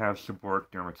do have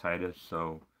seborrheic dermatitis,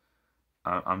 so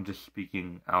I'm just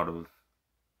speaking out of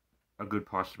a good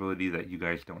possibility that you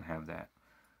guys don't have that.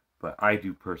 But I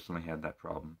do personally have that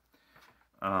problem.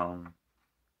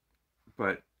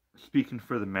 But speaking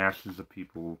for the masses of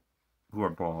people who are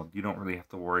bald, you don't really have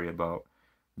to worry about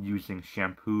using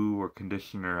shampoo or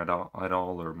conditioner at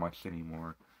all or much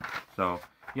anymore. So,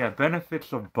 yeah,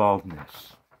 benefits of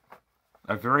baldness.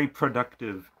 A very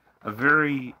productive, a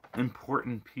very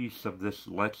important piece of this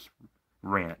Let's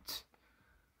Rant.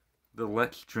 The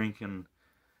Let's Drink and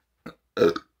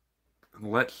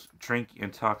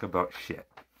talk about shit.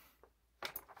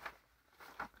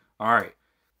 Alright,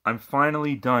 I'm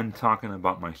finally done talking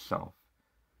about myself.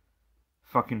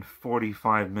 Fucking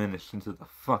 45 minutes into the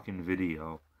fucking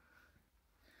video.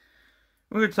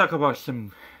 We're gonna talk about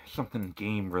something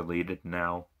game related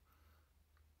now.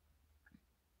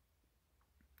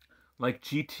 Like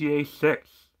GTA 6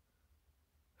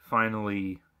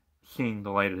 finally seeing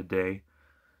the light of the day.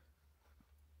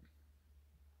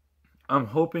 I'm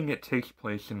hoping it takes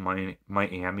place in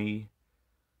Miami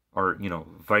or,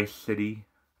 Vice City,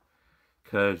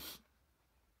 because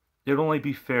it'd only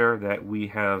be fair that we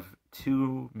have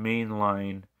two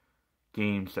mainline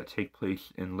games that take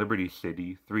place in Liberty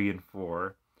City, 3 and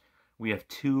 4. We have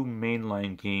two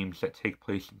mainline games that take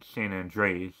place in San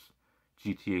Andreas,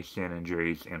 GTA San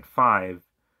Andreas, and 5.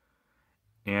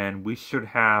 And we should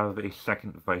have a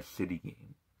second Vice City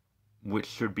game, which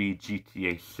should be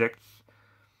GTA 6.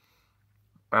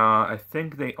 I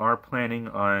think they are planning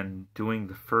on doing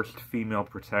the first female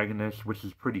protagonist, which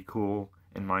is pretty cool,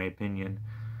 in my opinion.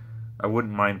 I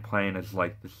wouldn't mind playing as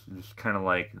this kind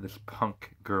of this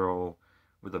punk girl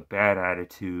with a bad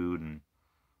attitude and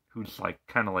who's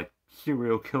kind of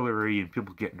serial killery and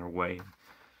people get in her way.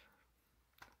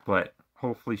 But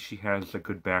hopefully she has a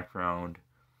good background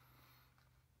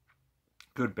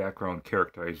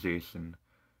characterization,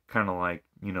 kind of like,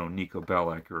 Nico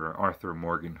Bellic or Arthur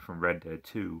Morgan from Red Dead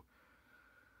 2.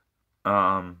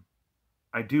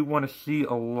 I do want to see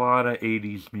a lot of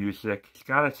 80s music. It's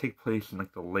got to take place in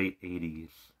the late 80s,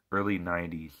 early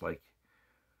 90s.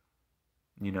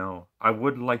 I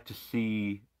would like to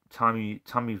see Tommy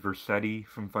Vercetti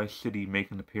from Vice City make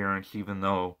an appearance, even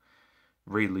though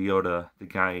Ray Liotta,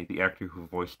 the actor who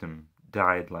voiced him,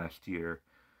 died last year.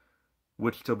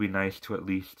 Would still be nice to at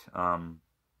least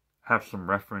have some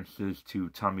references to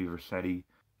Tommy Vercetti.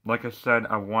 Like I said,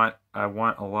 I want a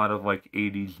lot of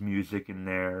 80s music in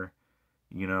there,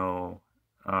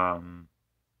 on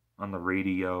the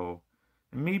radio,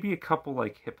 and maybe a couple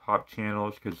hip hop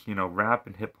channels, because rap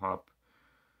and hip hop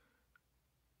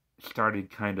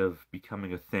started kind of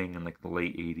becoming a thing in the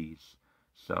late 80s.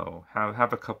 So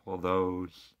have a couple of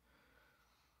those.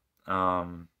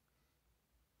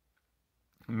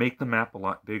 Make the map a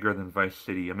lot bigger than Vice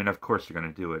City. I mean, of course they're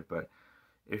going to do it, but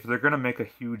if they're going to make a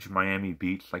huge Miami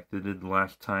Beach like they did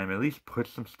last time, at least put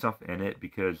some stuff in it,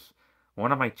 because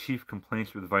one of my chief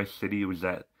complaints with Vice City was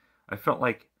that I felt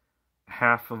like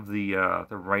half of the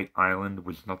right island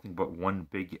was nothing but one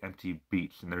big empty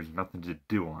beach, and there's nothing to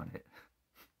do on it.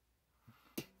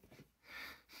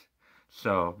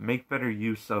 So, make better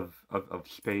use of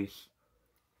space.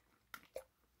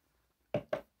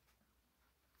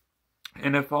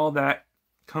 And if all that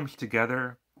comes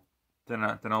together, then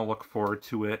I'll look forward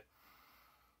to it.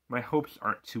 My hopes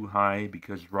aren't too high,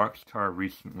 because Rockstar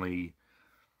recently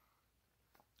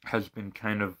has been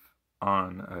kind of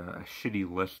on a shitty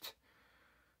list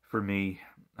for me.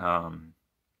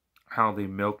 How they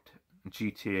milked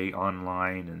GTA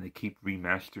Online, and they keep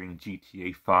remastering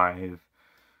GTA 5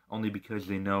 only because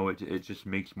they know it just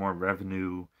makes more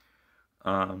revenue.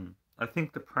 I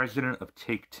think the president of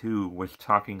Take-Two was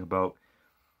talking about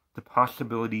the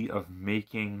possibility of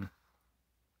making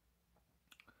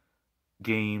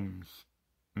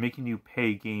you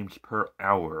pay games per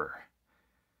hour.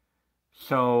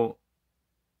 So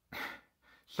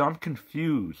So I'm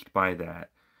confused by that.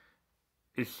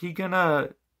 Is he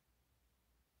gonna...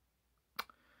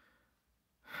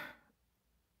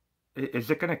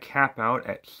 Is it gonna cap out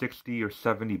at 60 or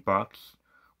 70 bucks?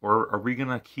 Or are we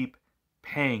gonna keep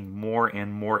paying more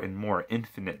and more and more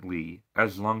infinitely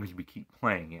as long as we keep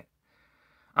playing it?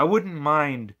 I wouldn't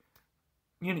mind,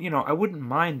 I wouldn't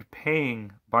mind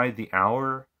paying by the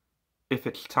hour if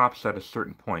it stops at a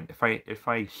certain point. If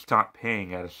I stop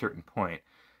paying at a certain point,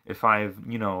 if I've,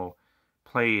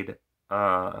 played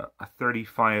a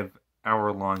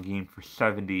 35-hour long game for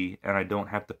 70 and I don't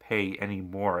have to pay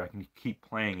anymore, I can keep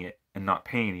playing it and not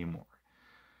pay anymore.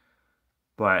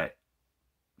 But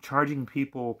charging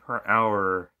people per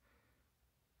hour,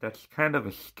 that's kind of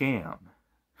a scam.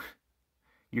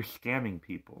 You're scamming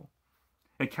people.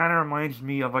 It kind of reminds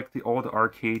me of like the old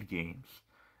arcade games.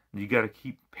 You gotta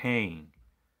keep paying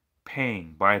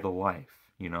by the life,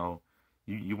 You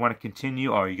want to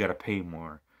continue, oh, you gotta pay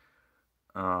more.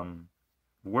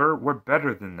 We're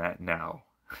better than that now.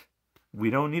 We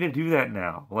don't need to do that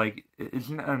now. Like,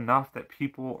 isn't it enough that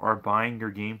people are buying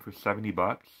your game for 70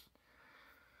 bucks?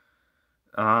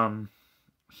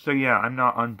 So yeah, I'm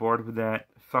not on board with that.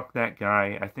 Fuck that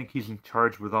guy. I think he's in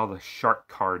charge with all the shark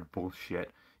card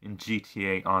bullshit in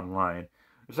GTA Online.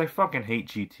 Because I fucking hate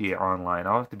GTA Online.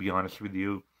 I'll have to be honest with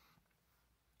you.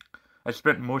 I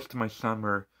spent most of my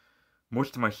summer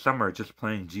just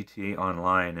playing GTA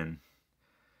Online, and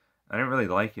I didn't really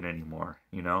like it anymore,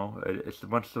 It's a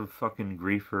bunch of fucking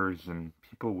griefers and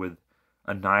people with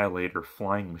Annihilator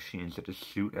flying machines that just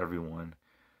shoot everyone.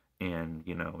 And,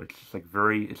 it's just like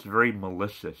it's very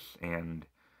malicious and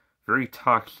very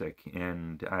toxic,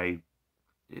 and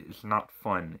it's not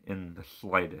fun in the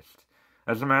slightest.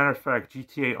 As a matter of fact,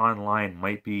 GTA Online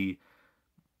might be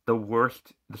the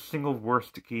single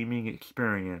worst gaming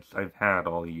experience I've had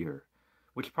all year.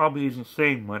 Which probably isn't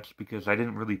saying much because I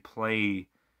didn't really play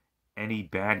any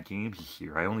bad games this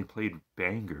year. I only played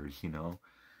bangers,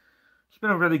 It's been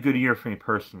a really good year for me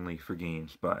personally for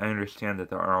games, but I understand that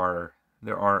there are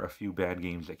a few bad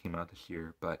games that came out this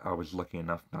year, but I was lucky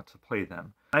enough not to play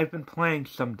them. I've been playing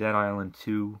some Dead Island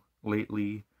 2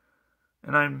 lately,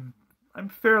 and I'm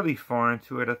fairly far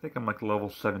into it. I think I'm like level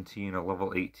 17 or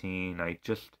level 18. I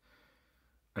just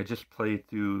played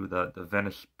through the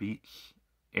Venice Beach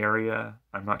area.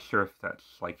 I'm not sure if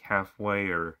that's like halfway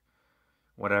or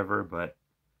whatever, but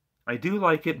I do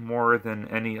like it more than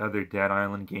any other Dead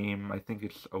Island game. I think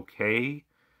it's okay,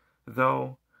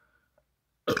 though.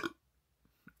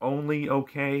 Only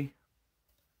okay.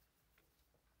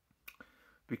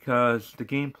 Because the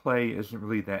gameplay isn't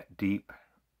really that deep.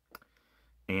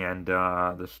 And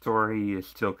the story is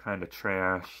still kind of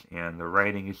trash, and the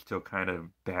writing is still kind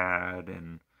of bad,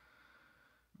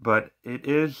 but it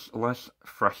is less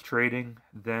frustrating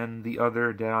than the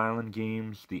other Dead Island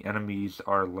games. The enemies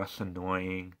are less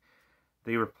annoying.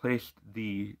 They replaced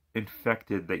the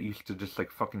infected that used to just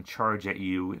like fucking charge at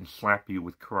you and slap you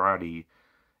with karate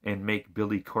and make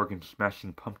Billy Corgan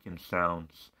smashing pumpkin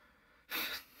sounds.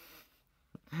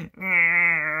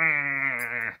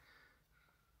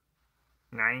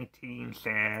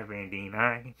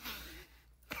 1979.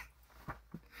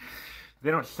 They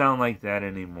don't sound like that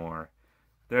anymore.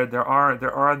 There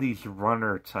are these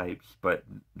runner types, but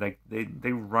like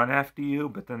they run after you,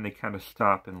 but then they kind of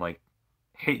stop and like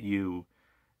hit you,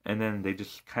 and then they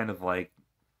just kind of like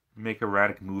make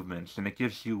erratic movements, and it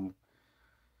gives you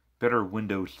better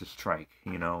windows to strike,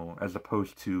 as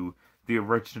opposed to the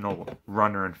original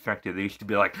runner infected. They used to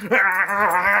be like,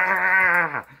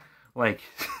 "Ah!" Like,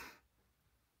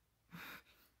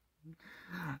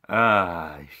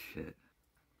 shit.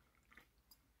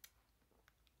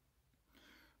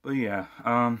 But yeah,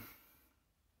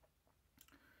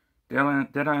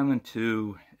 Dead Island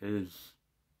 2 is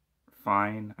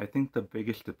fine. I think the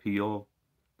biggest appeal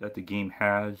that the game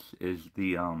has is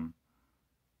the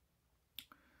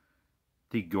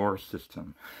gore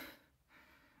system,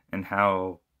 and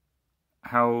how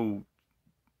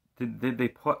they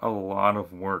put a lot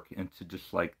of work into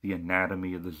just like the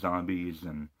anatomy of the zombies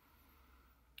and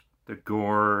the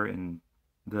gore and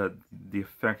the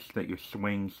effects that your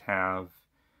swings have.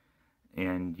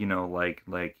 And like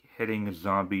hitting a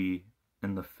zombie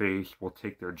in the face will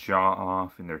take their jaw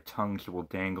off, and their tongues will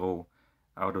dangle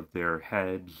out of their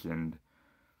heads, and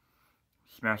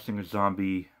smashing a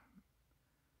zombie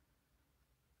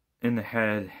in the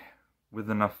head with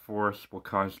enough force will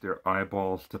cause their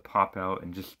eyeballs to pop out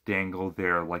and just dangle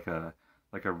there like a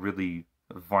really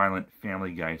violent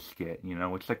Family Guy skit.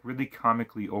 It's like really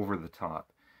comically over the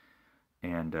top,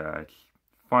 and it's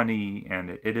funny, and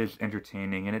it is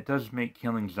entertaining, and it does make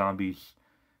killing zombies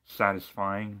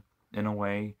satisfying in a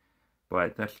way,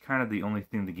 But that's kind of the only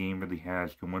thing the game really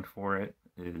has going for it,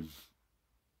 is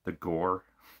the gore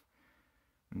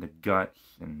and the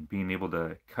guts and being able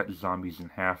to cut zombies in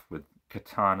half with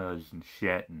katanas and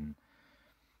shit. And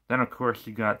then of course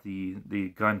you got the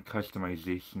gun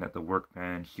customization at the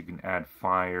workbench. You can add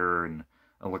fire and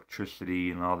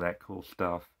electricity and all that cool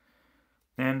stuff.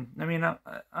 And I mean,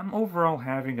 I'm overall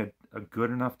having a good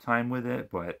enough time with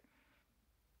it, but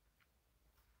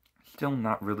still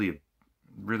not really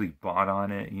bought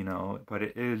on it, you know. But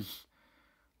it is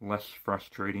less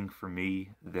frustrating for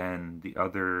me than the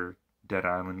other Dead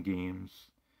Island games.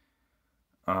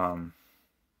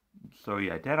 So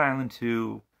yeah, Dead Island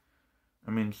 2,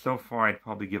 I mean, so far I'd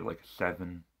probably give it like a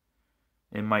 7.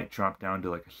 It might drop down to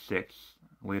like a 6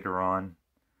 later on.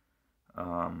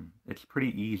 It's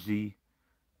pretty easy.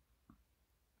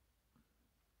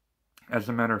 As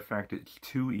a matter of fact, it's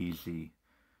too easy,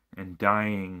 and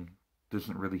dying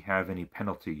doesn't really have any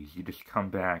penalties. You just come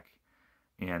back,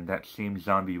 and that same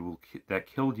zombie that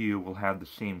killed you will have the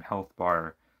same health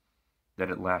bar that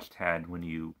it last had when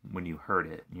you hurt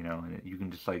it, you know. And you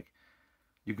can just like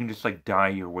die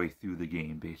your way through the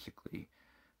game basically.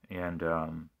 And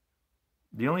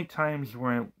the only times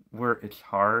where it's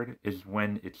hard is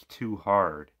when it's too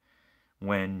hard.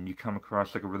 When you come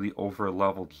across like a really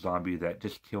over-leveled zombie that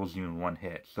just kills you in one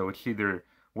hit. So it's either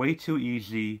way too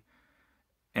easy,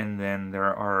 and then there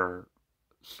are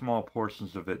small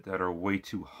portions of it that are way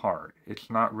too hard. It's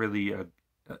not really a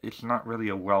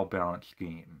well-balanced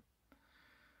game.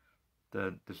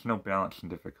 There's no balance in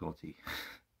difficulty.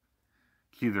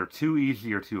 It's either too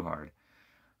easy or too hard.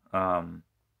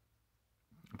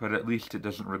 But at least it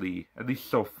doesn't really, at least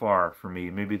so far for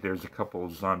me. Maybe there's a couple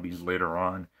of zombies later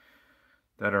on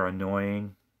that are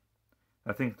annoying.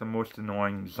 I think the most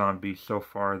annoying zombie so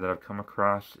far that I've come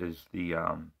across is the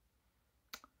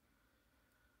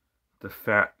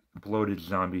fat, bloated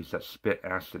zombies that spit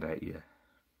acid at you.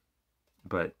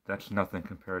 But that's nothing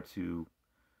compared to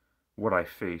what I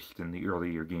faced in the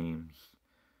earlier games.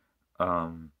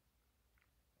 So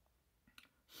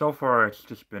far it's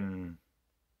just been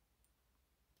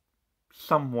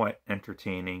somewhat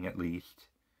entertaining, at least.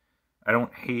 I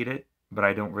don't hate it, but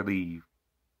I don't really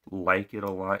like it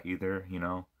a lot either, you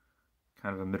know.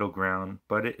 Kind of a middle ground,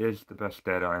 but it is the best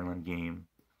Dead Island game.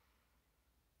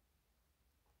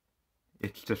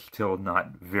 It's just still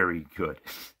not very good.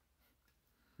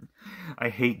 I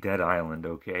hate Dead Island,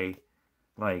 okay?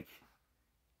 Like,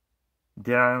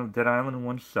 Dead Island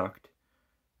 1 sucked.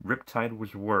 Riptide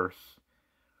was worse.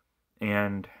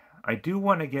 And I do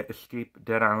want to get Escape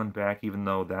Dead Island back, even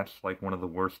though that's like one of the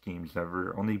worst games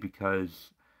ever, only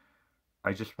because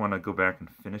I just want to go back and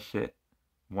finish it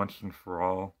once and for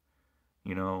all,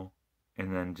 you know,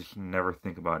 and then just never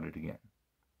think about it again,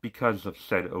 because of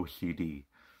said OCD.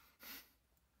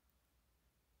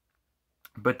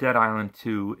 But Dead Island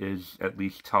 2 is at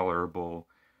least tolerable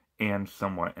and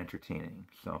somewhat entertaining,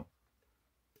 so,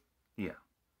 yeah.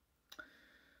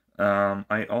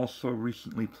 I also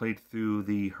recently played through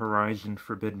the Horizon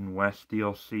Forbidden West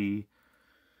DLC,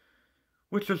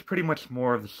 which was pretty much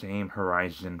more of the same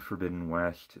Horizon Forbidden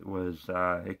West.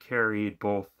 It carried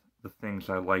both the things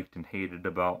I liked and hated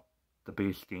about the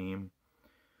base game.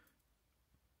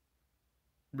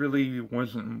 Really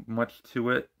wasn't much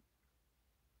to it.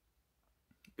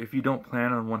 If you don't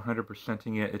plan on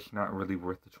 100%ing it, it's not really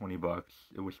worth the $20.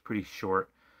 It was pretty short,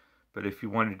 but if you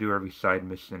want to do every side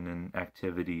mission and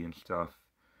activity and stuff,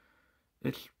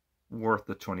 it's worth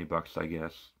the $20, I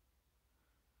guess.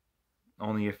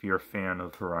 Only if you're a fan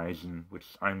of Horizon,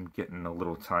 which I'm getting a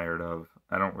little tired of.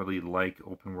 I don't really like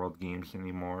open world games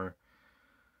anymore.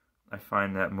 I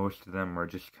find that most of them are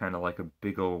just kind of like a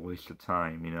big old waste of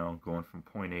time, you know, going from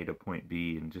point A to point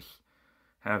B and just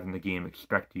having the game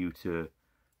expect you to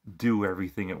do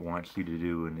everything it wants you to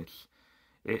do. And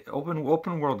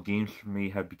open world games for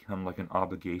me have become like an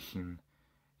obligation,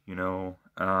 you know.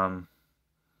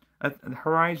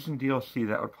 Horizon DLC,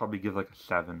 that would probably give like a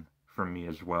 7 for me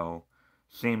as well.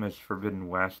 Same as Forbidden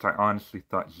West. I honestly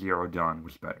thought Zero Dawn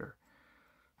was better.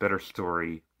 Better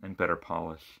story and better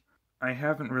polish. I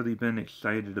haven't really been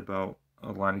excited about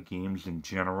a lot of games in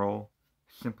general,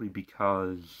 simply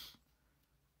because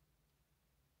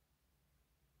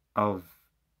of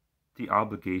the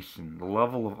obligation, the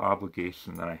level of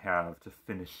obligation that I have to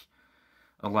finish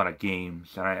a lot of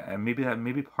games. And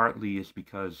maybe partly is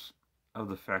because of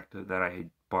the fact that I had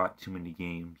bought too many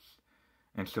games,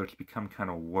 and so it's become kind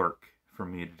of work for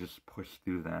me to just push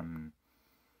through them.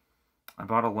 I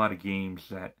bought a lot of games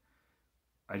that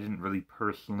I didn't really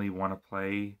personally want to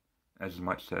play as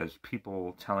much as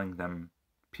people telling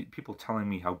people telling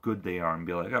me how good they are and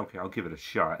be like, okay, I'll give it a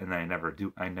shot, and I never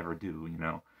do, you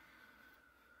know.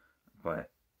 But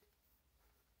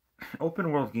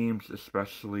open world games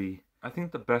especially, I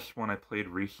think the best one I played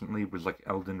recently was like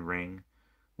Elden Ring,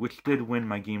 which did win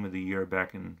my game of the year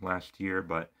back in last year,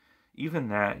 but even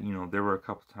that, you know, there were a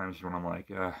couple times when I'm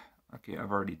like, okay,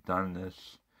 I've already done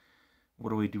this. What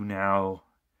do we do now?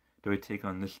 Do I take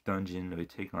on this dungeon? Do I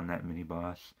take on that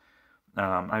mini-boss?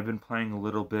 I've been playing a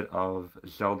little bit of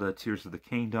Zelda Tears of the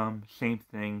Kingdom. Same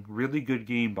thing. Really good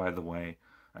game, by the way.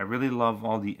 I really love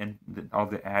all the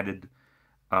added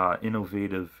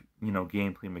innovative, you know,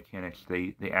 gameplay mechanics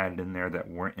they added in there that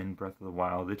weren't in Breath of the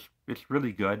Wild. It's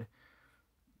really good,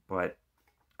 but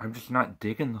I'm just not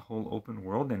digging the whole open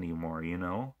world anymore, you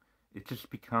know? It's just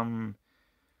become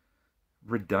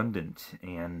redundant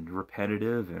and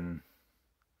repetitive, and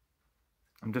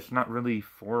I'm just not really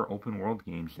for open world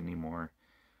games anymore.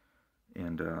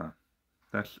 And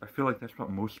I feel like that's what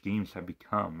most games have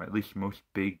become, at least most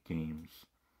big games.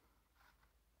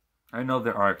 I know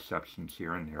there are exceptions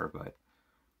here and there, but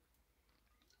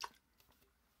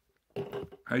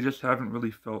I just haven't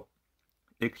really felt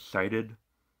excited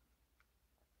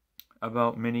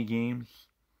about mini games,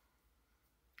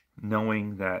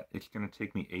 knowing that it's going to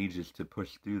take me ages to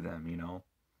push through them, you know?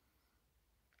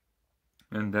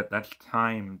 And that's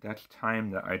time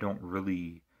that I don't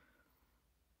really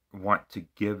want to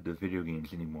give to video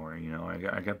games anymore, you know?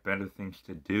 I got better things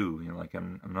to do, you know, like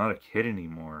I'm not a kid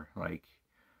anymore. Like,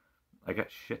 I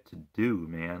got shit to do,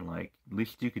 man. Like,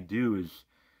 least you could do is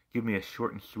give me a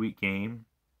short and sweet game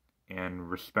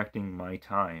and respecting my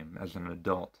time as an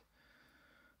adult.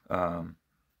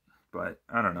 But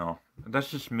I don't know.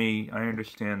 That's just me. I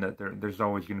understand that there's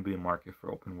always going to be a market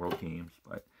for open world games,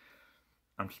 but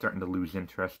I'm starting to lose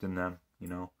interest in them, you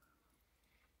know.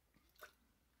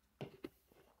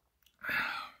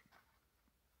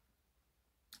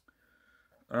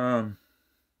 I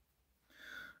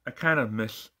kind of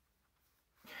miss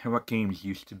what games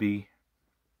used to be.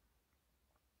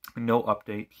 No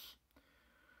updates,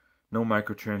 no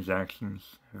microtransactions,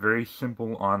 very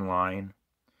simple online,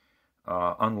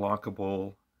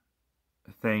 unlockable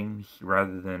things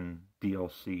rather than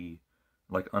DLC,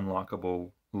 like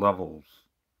unlockable levels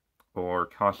or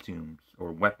costumes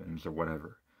or weapons or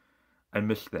whatever. I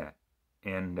miss that.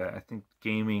 And I think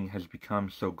gaming has become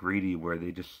so greedy where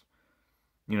they just,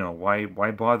 you know,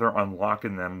 why bother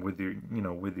unlocking them with your, you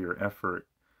know, with your effort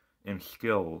and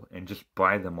skill, and just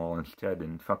buy them all instead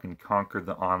and fucking conquer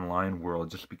the online world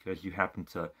just because you happen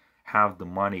to have the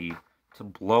money to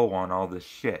blow on all this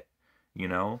shit, you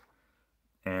know?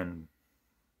 And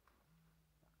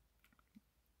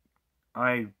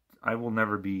I will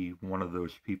never be one of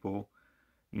those people,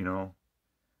 you know?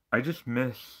 I just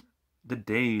miss the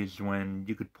days when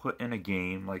you could put in a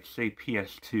game, like say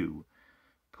PS2,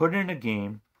 put in a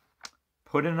game,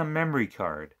 put in a memory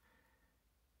card,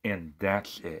 and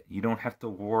that's it. You don't have to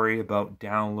worry about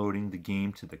downloading the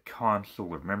game to the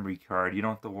console or memory card. You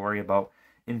don't have to worry about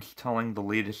installing the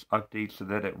latest updates so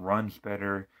that it runs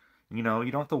better. You know,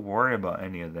 you don't have to worry about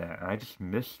any of that. I just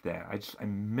miss that. I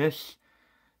miss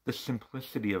the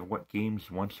simplicity of what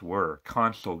games once were.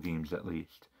 Console games, at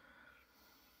least.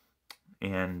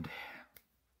 And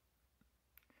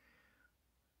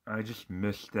I just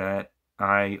miss that.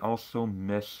 I also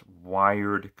miss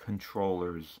wired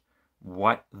controllers.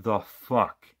 What the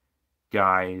fuck,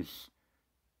 guys?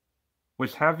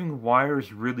 Was having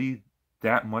wires really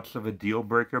that much of a deal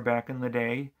breaker back in the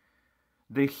day?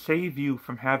 They save you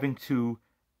from having to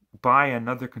buy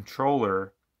another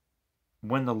controller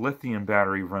when the lithium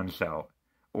battery runs out.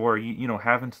 Or, you know,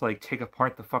 having to, like, take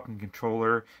apart the fucking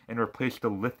controller and replace the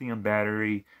lithium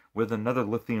battery with another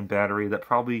lithium battery that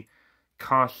probably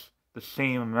costs the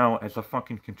same amount as a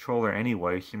fucking controller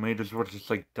anyway, so you might as well just,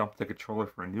 like, dump the controller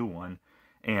for a new one.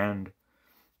 And,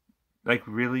 like,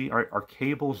 really, are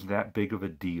cables that big of a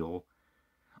deal?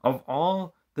 Of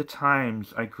all the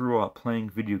times I grew up playing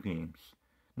video games,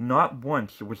 not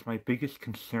once was my biggest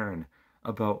concern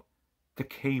about the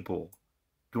cable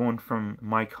going from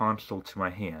my console to my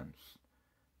hands.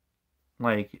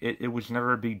 Like, it was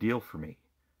never a big deal for me.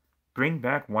 Bring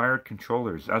back wired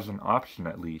controllers as an option,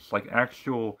 at least. Like,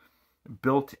 actual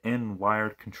built-in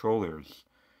wired controllers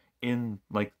in,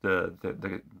 like, the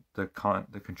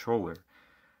controller.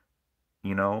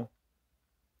 You know?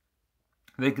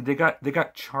 They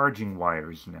got charging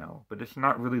wires now, but it's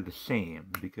not really the same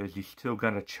because you still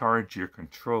gotta charge your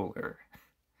controller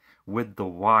with the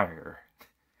wire.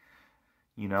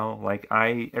 You know, like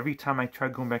every time I try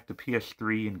going back to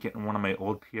PS3 and getting one of my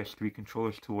old PS3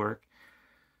 controllers to work,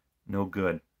 no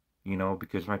good. You know,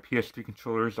 because my PS3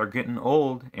 controllers are getting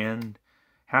old and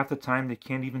half the time they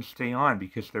can't even stay on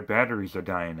because their batteries are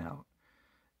dying out.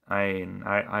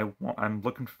 I'm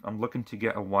looking to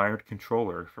get a wired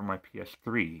controller for my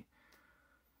PS3,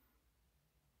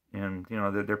 and you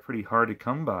know they're pretty hard to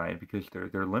come by because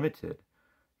they're limited,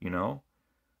 you know.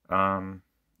 And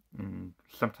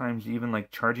sometimes even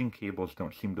like charging cables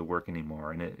don't seem to work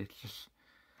anymore, and it's just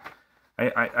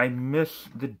I miss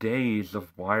the days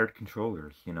of wired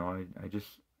controllers, you know. I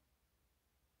just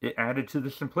it added to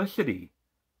the simplicity.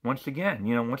 Once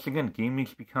again,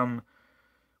 gaming's become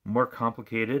more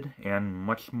complicated and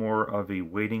much more of a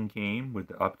waiting game with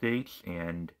the updates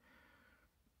and,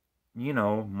 you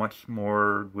know, much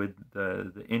more with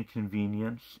the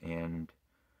inconvenience, and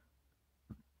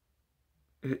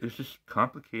it's just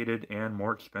complicated and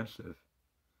more expensive.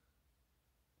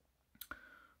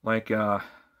 Like,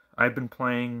 I've been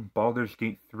playing Baldur's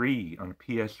Gate 3 on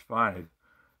PS5.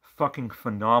 Fucking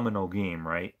phenomenal game,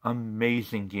 right?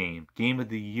 Amazing game. Game of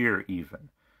the year, even.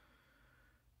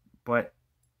 But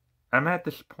I'm at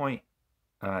this point,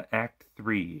 Act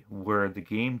 3, where the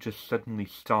game just suddenly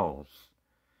stalls.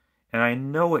 And I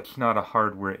know it's not a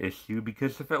hardware issue,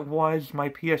 because if it was, my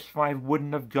PS5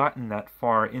 wouldn't have gotten that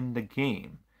far in the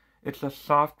game. It's a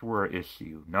software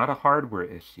issue, not a hardware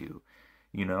issue,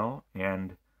 you know?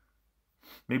 And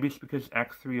maybe it's because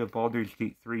Act 3 of Baldur's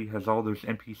Gate 3 has all those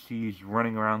NPCs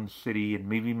running around the city, and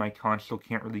maybe my console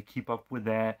can't really keep up with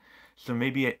that, so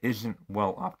maybe it isn't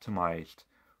well optimized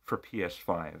for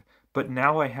PS5. But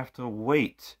now I have to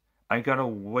wait. I gotta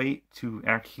wait to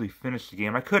actually finish the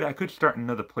game. I could start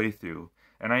another playthrough,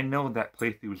 and I know that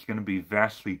playthrough is gonna be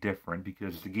vastly different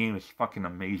because the game is fucking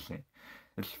amazing.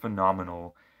 It's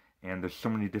phenomenal, and there's so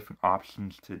many different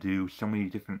options to do, so many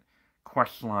different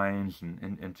quest lines,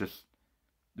 and just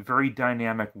a very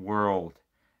dynamic world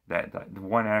that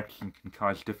one action can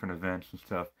cause different events and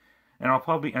stuff. And I'll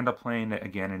probably end up playing it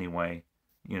again anyway,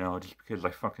 you know, just because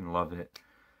I fucking love it.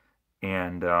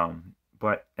 And,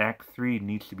 but Act 3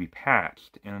 needs to be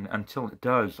patched, and until it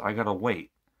does, I gotta wait.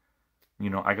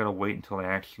 You know, I gotta wait until I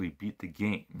actually beat the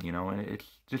game, you know, and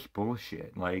it's just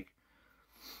bullshit. Like,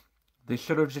 they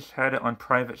should have just had it on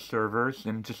private servers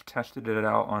and just tested it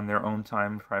out on their own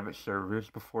time private servers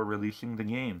before releasing the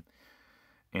game.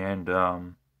 And,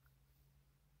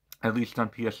 at least on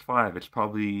PS5, it's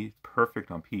probably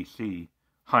perfect on PC.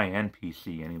 High-end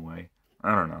PC, anyway.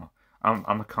 I don't know.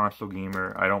 I'm a console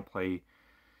gamer. I don't play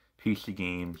PC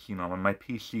games, you know, and my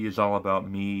PC is all about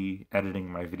me editing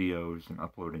my videos and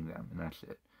uploading them, and that's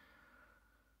it.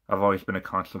 I've always been a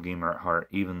console gamer at heart,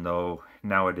 even though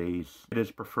nowadays it is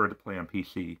preferred to play on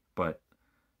PC, but,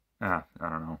 I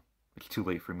don't know. It's too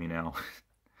late for me now.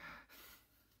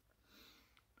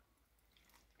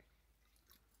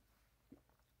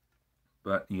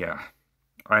 But, yeah.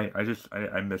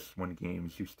 I miss when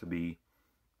games used to be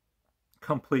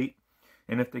complete,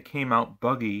 and if they came out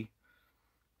buggy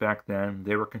back then,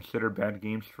 they were considered bad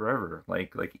games forever.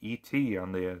 Like E.T.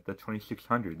 on the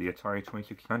 2600, the Atari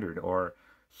 2600, or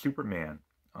Superman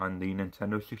on the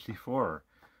Nintendo 64.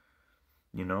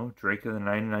 You know, Drake of the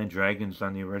 99 Dragons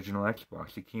on the original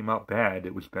Xbox. It came out bad.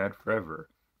 It was bad forever.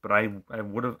 But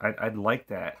I'd like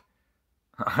that.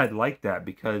 I'd like that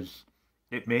because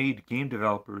it made game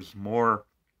developers more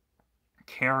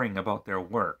caring about their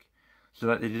work, so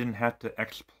that they didn't have to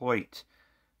exploit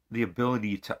the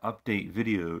ability to update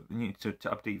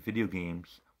video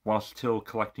games while still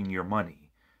collecting your money.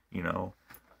 You know,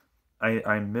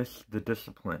 I miss the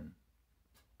discipline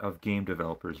of game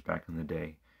developers back in the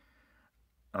day.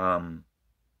 And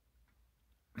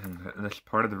that's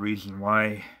part of the reason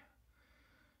why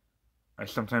I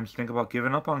sometimes think about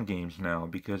giving up on games now,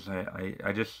 because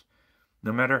I just,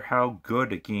 no matter how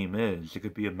good a game is, it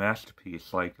could be a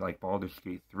masterpiece like Baldur's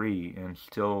Gate 3 and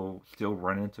still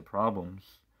run into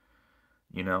problems,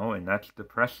 you know, and that's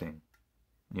depressing,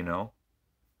 you know.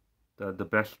 The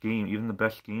best game, even the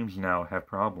best games now have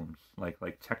problems, like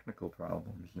technical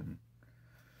problems. And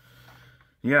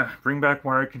yeah, bring back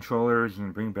wired controllers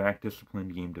and bring back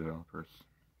disciplined game developers.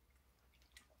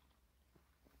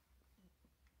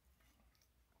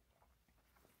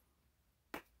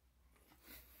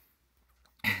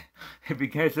 Have you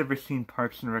guys ever seen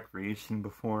Parks and Recreation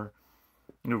before?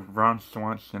 You know, Ron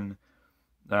Swanson,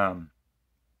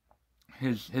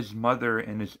 his mother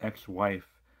and his ex-wife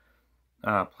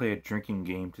play a drinking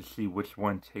game to see which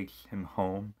one takes him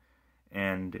home,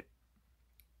 and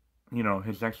you know,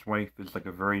 his ex-wife is like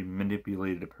a very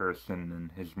manipulated person,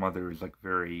 and his mother is like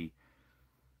very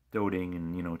doting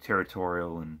and, you know,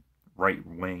 territorial and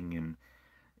right-wing,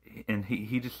 and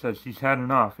he just says he's had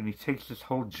enough, and he takes this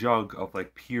whole jug of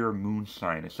like pure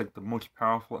moonshine. It's like the most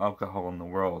powerful alcohol in the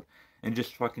world, and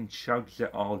just fucking chugs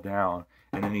it all down.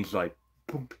 And then he's like,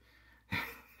 boom.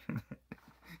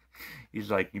 He's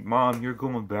like, Mom, you're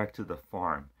going back to the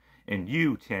farm. And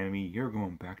you, Tammy, you're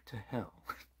going back to hell.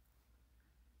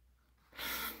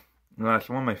 No, that's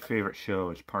one of my favorite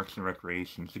shows, Parks and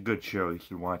Recreation. It's a good show. You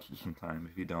should watch it sometime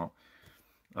if you don't.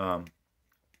 I'm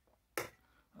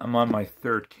on my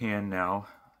third can now.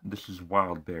 This is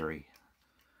Wild Berry.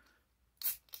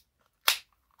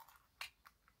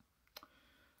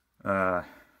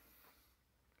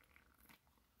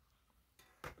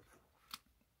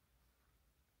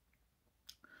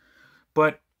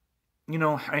 But, you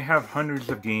know, I have hundreds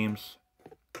of games.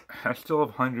 I still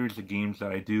have hundreds of games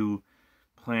that I do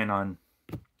plan on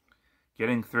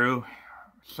getting through.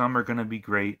 Some are going to be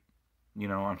great. You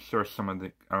know, I'm sure some of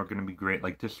them are going to be great.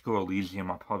 Like Disco Elysium,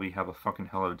 I'll probably have a fucking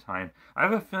hell of a time. I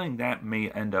have a feeling that may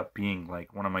end up being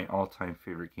like one of my all-time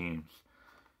favorite games.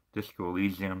 Disco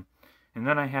Elysium. And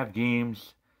then I have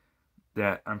games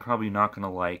that I'm probably not going to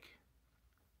like.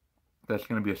 That's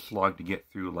going to be a slog to get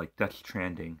through, like Death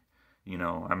Stranding. You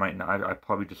know, I might not, I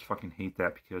probably just fucking hate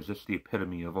that because it's the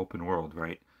epitome of open world,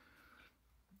 right?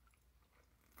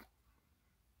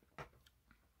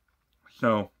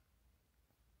 So,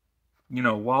 you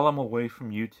know, while I'm away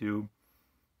from YouTube,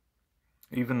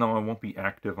 even though I won't be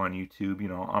active on YouTube, you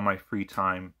know, on my free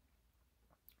time,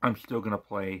 I'm still going to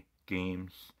play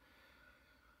games.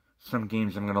 Some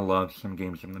games I'm going to love, some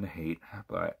games I'm going to hate,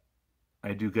 but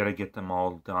I do got to get them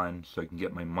all done so I can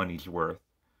get my money's worth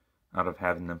out of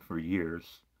having them for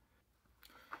years.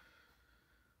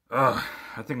 I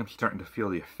think I'm starting to feel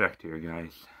the effect here,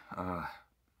 guys.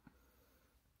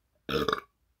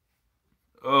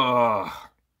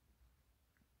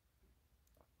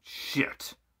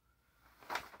 Shit.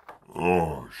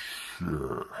 Oh,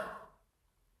 shit.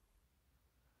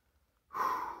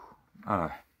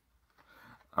 I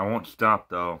won't stop,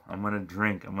 though. I'm gonna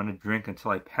drink. I'm gonna drink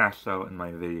until I pass out in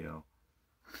my video.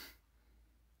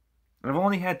 I've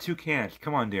only had 2 cans.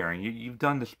 Come on, Darren. You've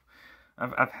done this.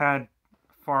 I've had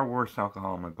far worse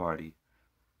alcohol in my body.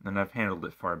 And I've handled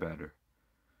it far better.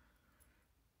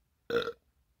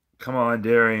 Come on,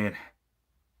 Darian.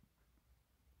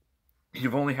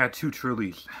 You've only had 2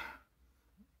 Trulies.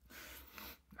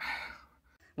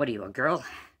 What are you, a girl?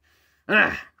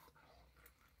 Ugh.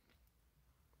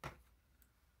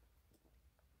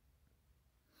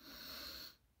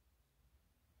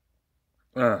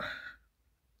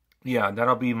 Yeah,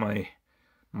 that'll be my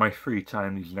free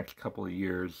time these next couple of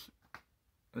years,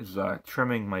 is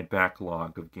trimming my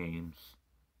backlog of games.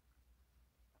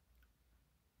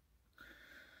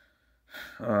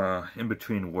 In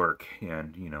between work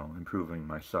and, you know, improving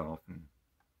myself and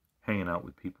hanging out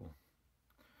with people.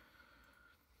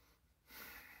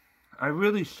 I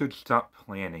really should stop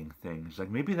planning things. Like,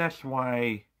 maybe that's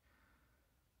why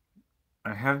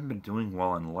I haven't been doing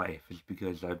well in life, is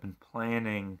because I've been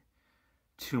planning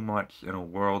too much in a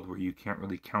world where you can't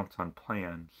really count on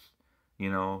plans.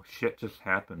 You know, shit just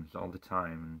happens all the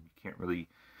time, and you can't really...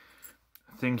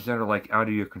 Things that are, like, out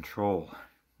of your control,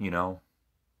 you know?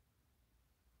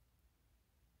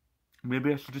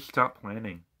 Maybe I should just stop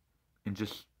planning and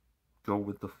just go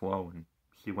with the flow and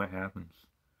see what happens.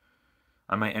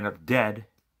 I might end up dead,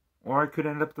 or I could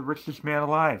end up the richest man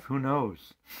alive. Who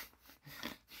knows?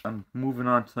 I'm moving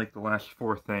on to like the last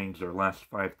 4 things, or last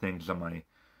 5 things on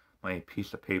my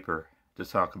piece of paper to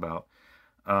talk about.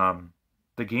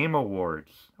 The Game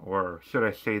Awards, or should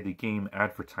I say the game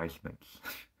advertisements.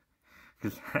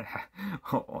 Because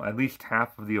at least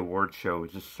half of the award show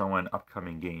is just showing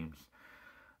upcoming games.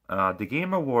 The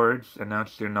Game Awards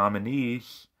announced their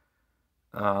nominees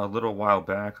a little while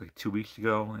back, like 2 weeks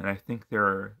ago, and I think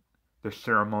their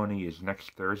ceremony is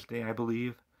next Thursday, I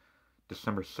believe,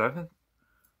 December 7th.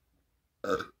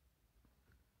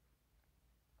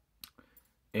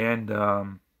 And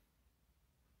I'm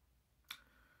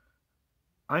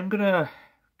gonna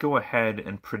go ahead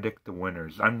and predict the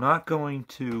winners. I'm not going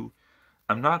to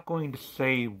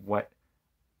say what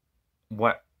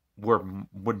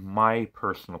would my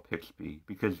personal picks be,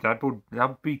 because that would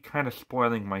be kind of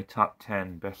spoiling my top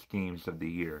 10 best games of the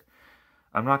year.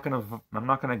 I'm not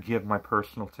gonna give my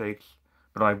personal takes,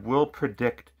 but I will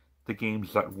predict the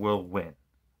games that will win.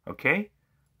 Okay?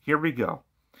 Here we go.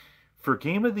 For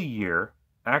Game of the Year,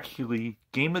 actually,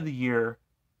 Game of the Year,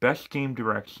 Best Game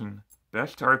Direction,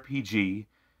 Best RPG,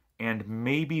 and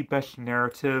maybe Best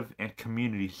Narrative and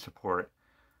Community Support,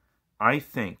 I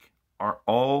think are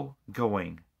all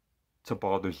going to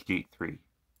Baldur's Gate 3.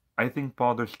 I think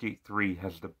Baldur's Gate 3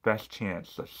 has the best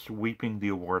chance of sweeping the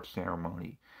award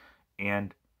ceremony.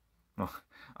 And well,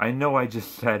 I know I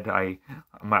just said I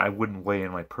wouldn't weigh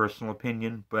in my personal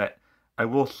opinion, but I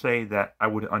will say that I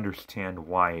would understand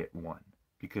why it won,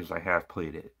 because I have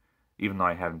played it, even though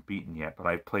I haven't beaten yet, but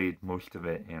I've played most of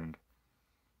it, and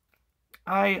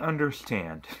I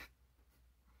understand.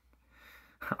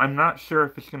 I'm not sure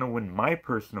if it's going to win my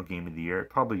personal game of the year.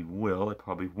 It probably will, it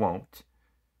probably won't,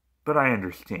 but I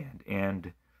understand,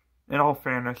 and in all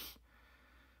fairness,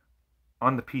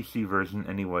 on the PC version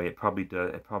anyway, it probably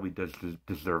does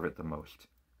deserve it the most.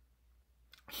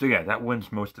 So yeah, that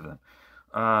wins most of them.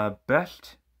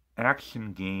 Best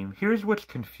action game. Here's what's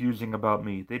confusing about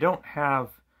me. They don't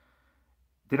have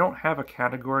a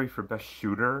category for best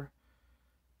shooter.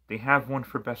 They have one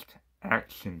for best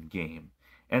action game.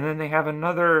 And then they have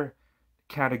another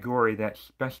category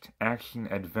that's best action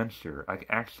adventure, like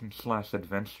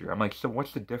action/adventure. I'm like, so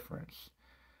what's the difference?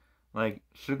 Like,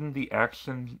 shouldn't the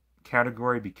action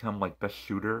category become like best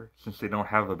shooter, since they don't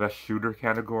have a best shooter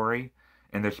category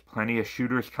and there's plenty of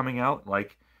shooters coming out?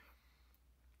 Like,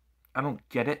 I don't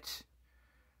get it,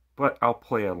 but I'll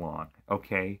play along,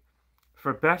 okay?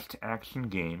 For best action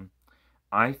game,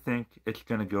 I think it's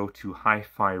going to go to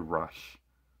Hi-Fi Rush.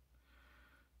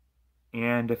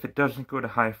 And if it doesn't go to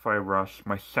Hi-Fi Rush,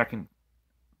 my second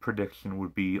prediction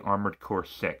would be Armored Core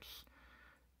 6.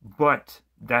 But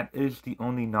that is the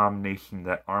only nomination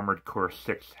that Armored Core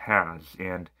 6 has,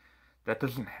 and that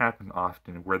doesn't happen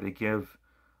often, where they give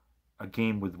a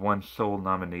game with one sole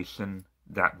nomination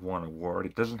that one award.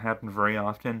 It doesn't happen very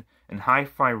often, and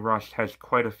Hi-Fi Rush has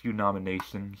quite a few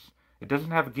nominations. It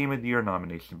doesn't have a Game of the Year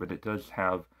nomination, but it does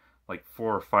have like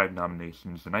 4 or 5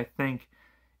 nominations, and I think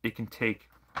it can take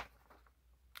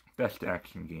Best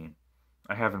Action Game.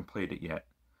 I haven't played it yet.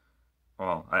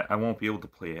 Well, I won't be able to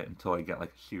play it until I get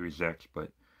like a Series X,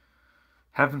 but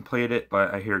haven't played it,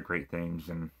 but I hear great things,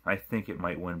 and I think it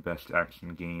might win Best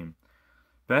Action Game.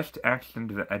 Best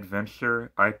Action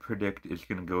Adventure, I predict, is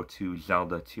going to go to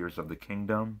Zelda Tears of the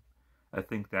Kingdom. I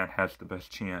think that has the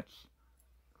best chance.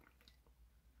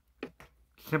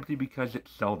 Simply because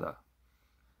it's Zelda.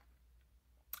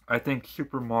 I think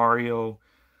Super Mario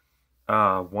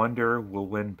Wonder will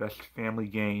win Best Family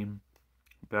Game,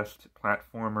 Best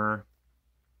Platformer.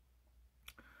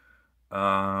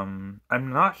 I'm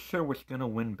not sure what's going to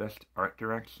win Best Art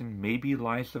Direction. Maybe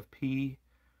Lies of P.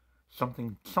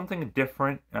 Something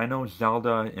different. I know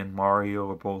Zelda and Mario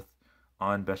are both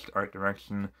on Best Art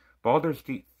Direction. Baldur's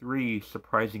Gate 3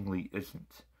 surprisingly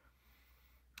isn't.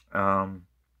 And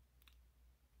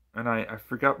I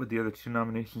forgot what the other 2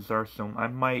 nominations are, so I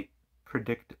might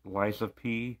predict Lies of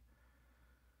P.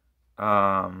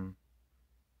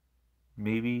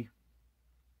 Maybe.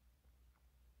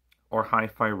 Or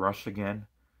Hi-Fi Rush again.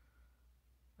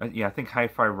 Yeah, I think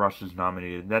Hi-Fi Rush is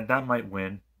nominated. That might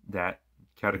win that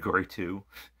category too.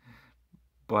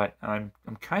 But I'm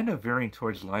kind of veering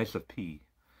towards Lies of P.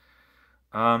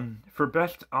 For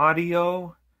Best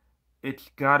Audio, it's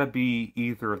gotta be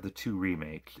either of the 2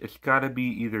 remakes. It's gotta be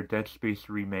either Dead Space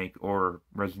Remake or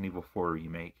Resident Evil 4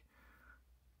 Remake.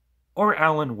 Or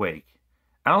Alan Wake.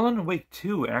 Alan Wake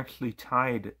 2 actually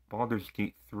tied Baldur's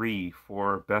Gate 3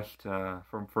 for best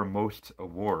for most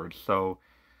awards, so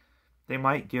they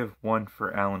might give one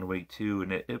for Alan Wake 2,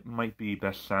 and it might be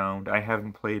Best Sound. I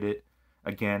haven't played it.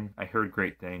 Again, I heard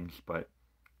great things, but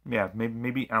yeah,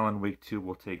 maybe Alan Wake 2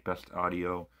 will take Best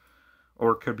Audio,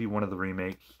 or it could be one of the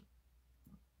remakes.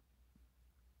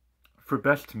 For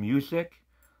Best Music,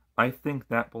 I think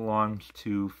that belongs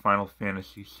to Final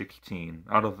Fantasy 16.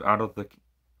 Out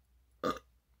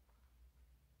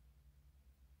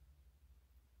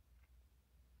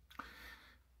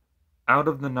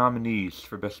of the nominees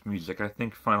for Best Music, I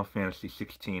think Final Fantasy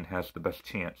 16 has the best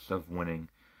chance of winning.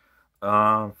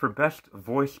 For Best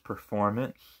Voice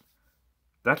Performance,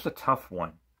 that's a tough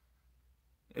one.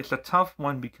 It's a tough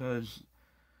one because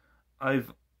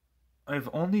I've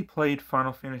only played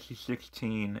Final Fantasy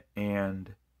 16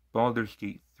 and Baldur's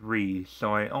Gate 3,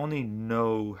 so I only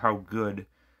know how good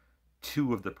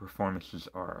 2 of the performances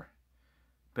are.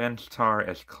 Ben Starr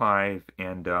as Clive,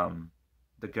 and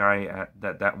the guy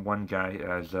that one guy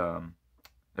as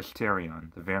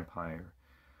Asterion, the vampire.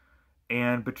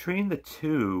 And between the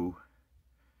 2,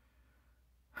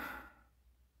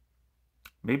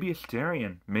 maybe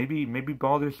Asterion, maybe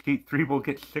Baldur's Gate 3 will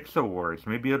get 6 awards.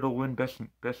 Maybe it'll win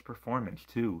best performance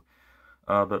too.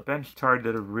 But Ben Starr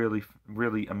did a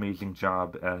really amazing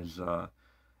job as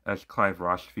Clive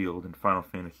Rossfield in Final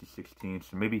Fantasy 16.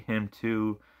 So maybe him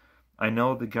too. I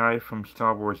know the guy from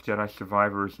Star Wars Jedi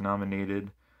Survivor is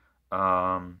nominated.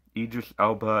 Idris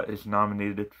Elba is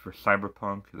nominated for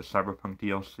Cyberpunk, the Cyberpunk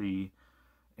DLC,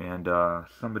 and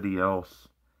somebody else.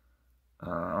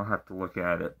 I'll have to look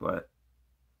at it, but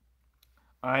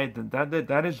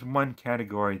That is one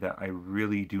category that I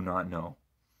really do not know.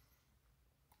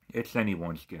 It's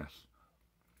anyone's guess.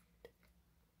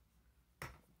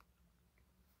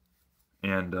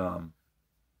 And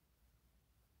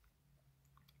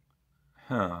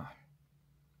huh.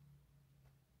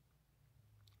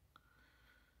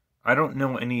 I don't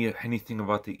know anything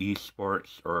about the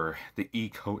esports or the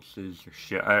e-coaches or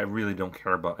shit. I really don't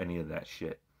care about any of that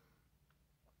shit.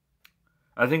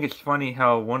 I think it's funny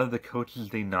how one of the coaches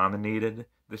they nominated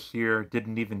this year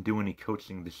didn't even do any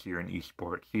coaching this year in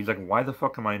esports. He's like, why the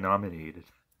fuck am I nominated?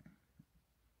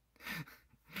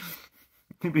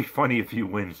 It'd be funny if he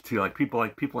wins too. Like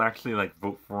people actually like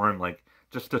vote for him, like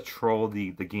just to troll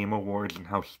the Game Awards and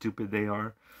how stupid they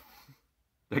are.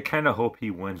 I kind of hope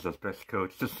he wins as best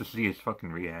coach just to see his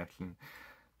fucking reaction.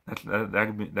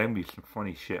 That'd be some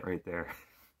funny shit right there.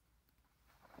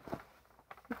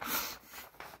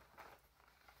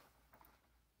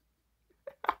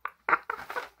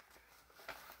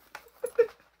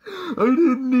 I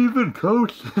didn't even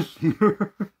coach this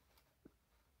year.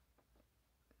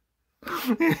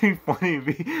 It'd be funny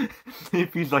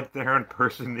if he's like there in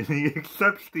person and he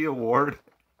accepts the award.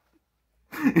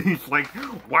 He's like,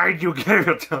 why'd you give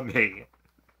it to me?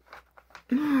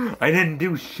 I didn't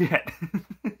do shit.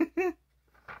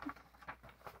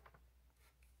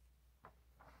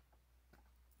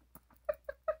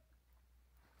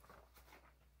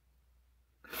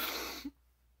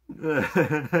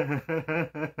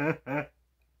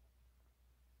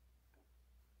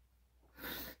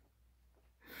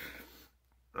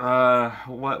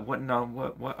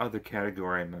 What other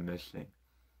category am I missing?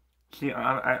 See,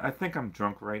 I think I'm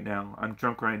drunk right now. I'm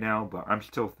drunk right now, but I'm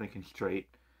still thinking straight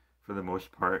for the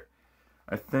most part.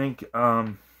 I think,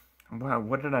 wow,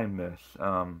 what did I miss?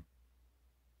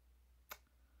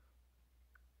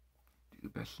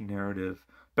 Best narrative.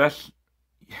 Best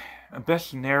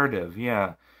narrative,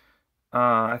 yeah.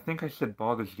 I think I said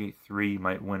Baldur's Gate 3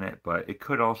 might win it, but it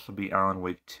could also be Alan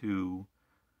Wake 2.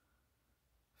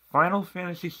 Final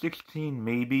Fantasy 16,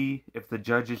 maybe, if the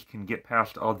judges can get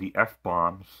past all the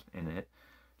F-bombs in it.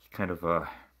 It's kind of,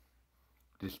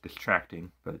 just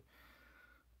distracting, but,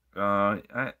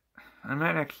 I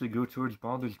might actually go towards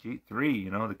Baldur's Gate 3,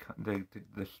 you know,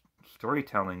 the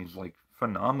storytelling is, like,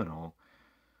 phenomenal,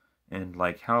 and,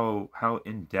 like, how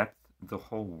in-depth the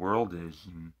whole world is,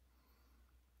 and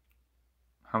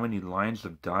how many lines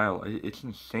of dialogue, it's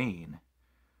insane.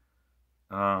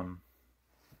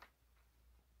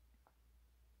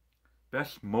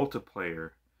 Best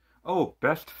multiplayer. Oh,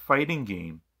 best fighting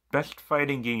game. Best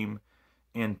fighting game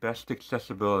and best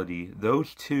accessibility.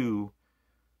 Those two,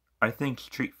 I think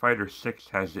Street Fighter 6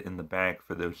 has it in the bag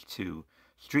for those two.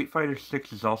 Street Fighter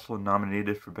 6 is also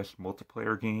nominated for best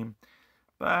multiplayer game,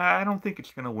 but I don't think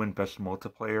it's going to win best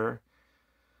multiplayer.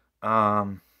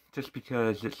 Just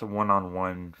because it's a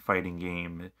one-on-one fighting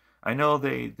game. I know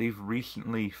they've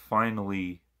recently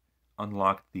finally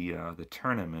unlocked the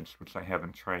tournaments, which I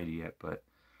haven't tried yet, but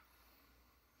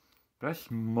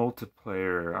best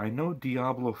multiplayer. I know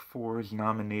Diablo 4 is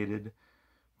nominated.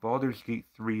 Baldur's Gate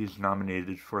 3 is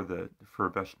nominated for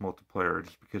best multiplayer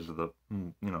just because of the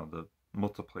the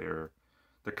multiplayer,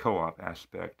 the co-op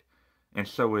aspect, and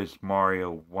so is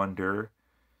Mario Wonder.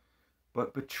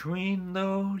 But between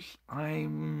those,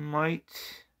 I'm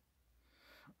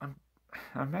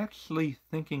actually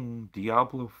thinking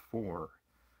Diablo 4.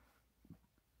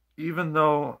 Even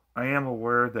though I am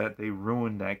aware that they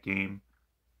ruined that game,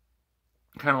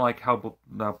 kind of like how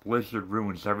Blizzard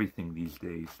ruins everything these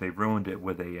days. They ruined it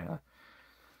with a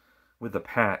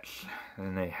patch,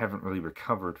 and they haven't really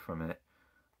recovered from it.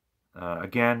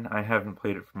 Again, I haven't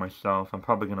played it for myself. I'm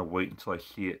probably gonna wait until I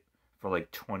see it for like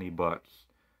 $20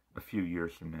 a few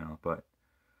years from now. But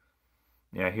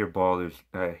yeah, I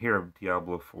hear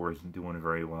Diablo 4 isn't doing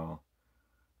very well,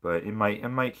 but it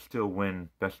might still win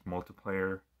best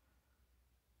multiplayer.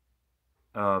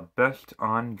 Best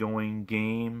ongoing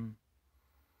game.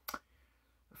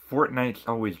 Fortnite's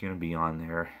always going to be on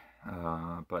there.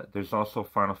 But there's also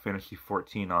Final Fantasy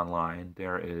 14 Online.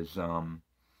 There is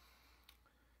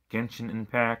Genshin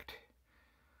Impact.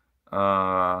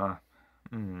 I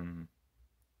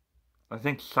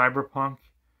think Cyberpunk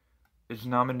is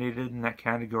nominated in that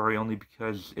category only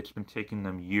because it's been taking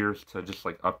them years to just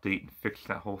like update and fix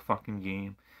that whole fucking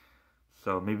game.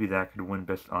 So maybe that could win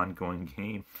best ongoing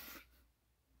game.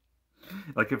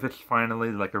 Like if it's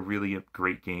finally like a really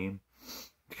great game,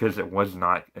 because it was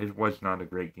not a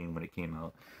great game when it came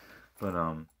out, but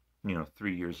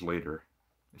 3 years later,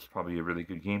 it's probably a really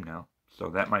good game now. So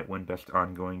that might win best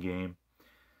ongoing game.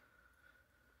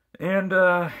 And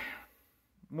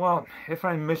well, if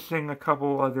I'm missing a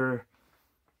couple other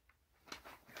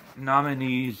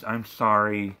nominees, I'm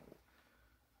sorry.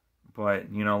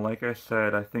 But, you know, like I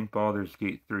said, I think Baldur's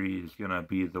Gate 3 is going to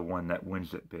be the one that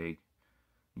wins it big.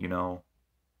 You know?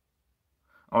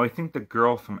 Oh, I think the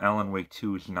girl from Alan Wake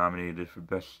 2 is nominated for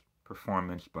Best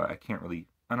Performance, but I can't really...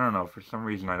 I don't know, for some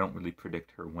reason I don't really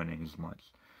predict her winning as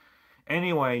much.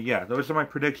 Anyway, yeah, those are my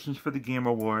predictions for the Game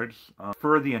Awards.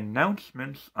 For the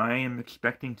announcements, I am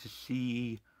expecting to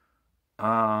see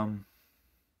Final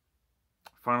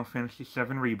Fantasy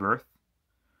VII Rebirth,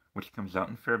 which comes out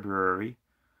in February.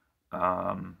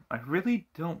 I really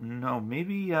don't know.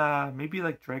 Maybe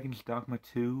like Dragon's Dogma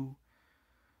 2.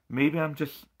 Maybe I'm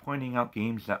just pointing out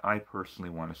games that I personally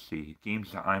want to see,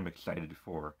 games that I'm excited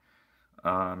for.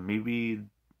 Maybe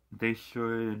they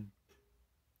should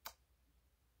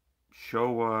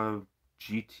show a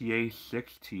GTA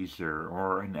 6 teaser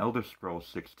or an Elder Scrolls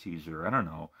 6 teaser. I don't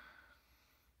know.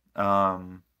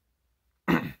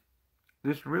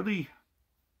 There's really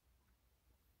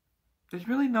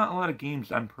not a lot of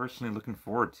games I'm personally looking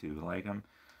forward to. Like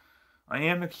I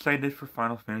am excited for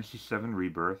Final Fantasy VII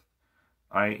Rebirth.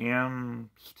 I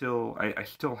still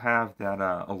have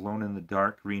that Alone in the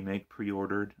Dark remake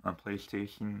pre-ordered on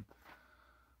PlayStation.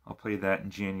 I'll play that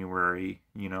in January,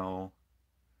 you know.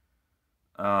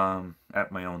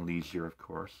 At my own leisure, of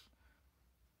course.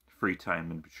 Free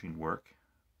time in between work.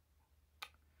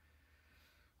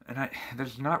 And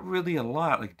there's not really a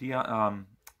lot. Like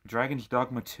Dragon's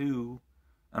Dogma 2,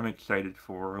 I'm excited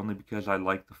for, only because I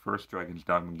like the first Dragon's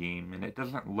Dogma game, and it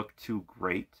doesn't look too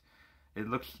great. It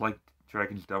looks like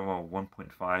Dragon's Dogma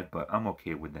 1.5, but I'm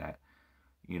okay with that,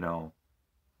 you know.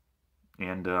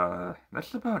 And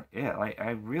that's about it.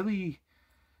 I really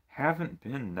haven't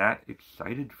been that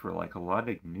excited for like a lot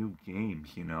of new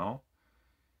games, you know.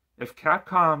 If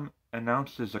Capcom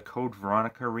announces a Code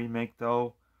Veronica remake,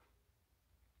 though,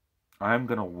 I'm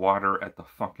gonna water at the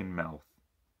fucking mouth.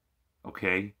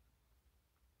 Okay?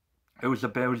 It was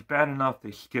bad enough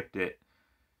they skipped it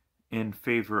in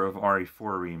favor of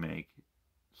RE4 remake.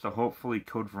 So hopefully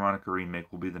Code Veronica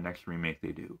remake will be the next remake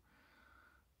they do.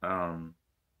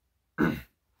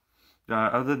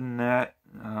 Other than that,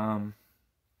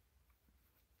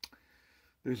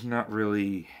 there's not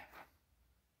really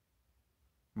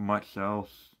much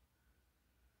else.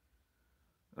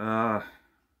 There's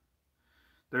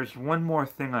one more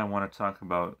thing I want to talk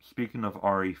about. Speaking of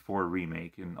RE4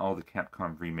 remake and all the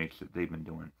Capcom remakes that they've been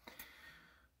doing.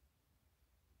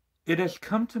 It has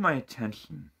come to my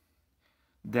attention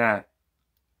that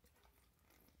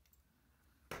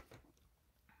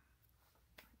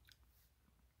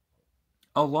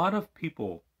a lot of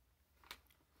people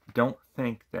don't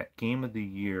think that Game of the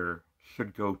Year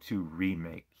should go to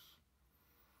remakes.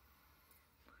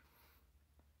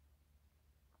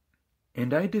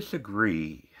 And I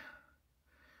disagree.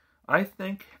 I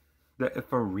think that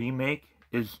if a remake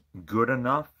is good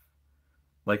enough,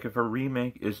 like if a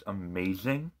remake is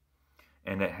amazing,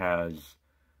 and it has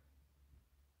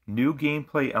new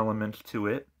gameplay elements to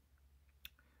it,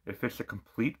 if it's a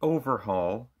complete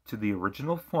overhaul to the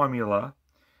original formula,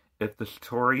 if the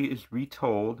story is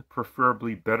retold,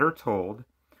 preferably better told,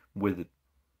 with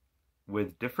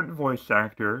different voice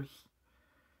actors,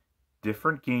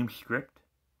 different game script,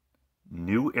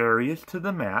 new areas to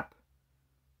the map,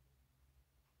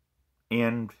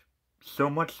 and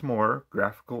so much more,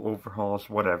 graphical overhauls,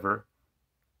 whatever,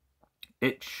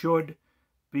 it should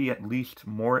be at least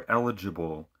more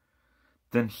eligible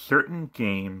than certain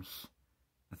games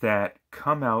that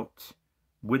come out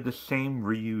with the same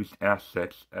reused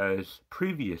assets as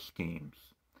previous games.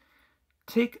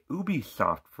 Take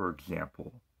Ubisoft, for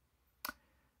example.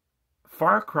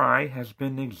 Far Cry has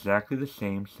been exactly the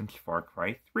same since Far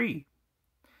Cry 3.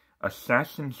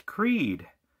 Assassin's Creed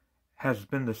has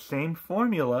been the same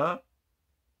formula,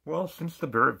 well, since the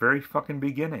very fucking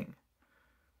beginning.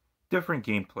 Different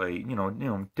gameplay,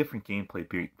 different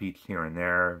gameplay beats here and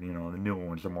there. The newer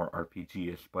ones are more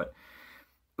RPG-ish, but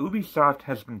Ubisoft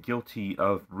has been guilty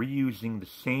of reusing the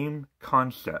same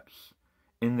concepts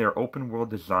in their open world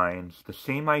designs, the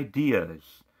same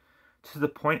ideas, to the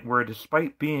point where,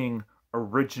 despite being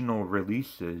original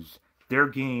releases, their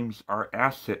games are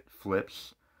asset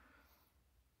flips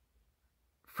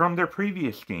from their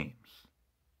previous games.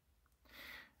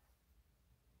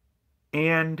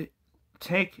 And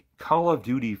take Call of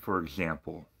Duty, for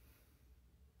example.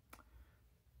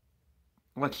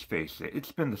 Let's face it,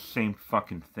 it's been the same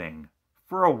fucking thing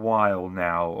for a while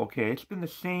now, okay? It's been the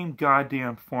same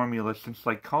goddamn formula since,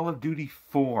 like, Call of Duty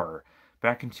 4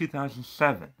 back in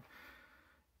 2007.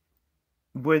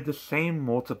 With the same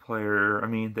multiplayer,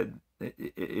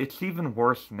 it's even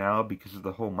worse now because of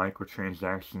the whole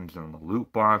microtransactions and the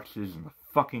loot boxes and the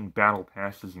fucking battle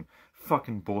passes and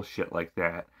fucking bullshit like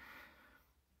that.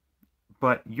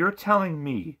 But you're telling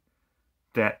me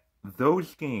that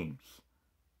those games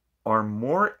are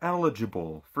more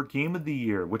eligible for Game of the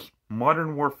Year, which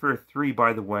Modern Warfare 3,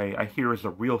 by the way, I hear is a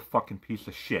real fucking piece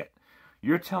of shit.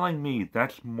 You're telling me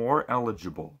that's more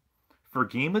eligible for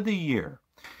Game of the Year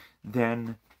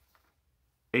than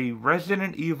a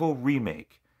Resident Evil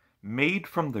remake made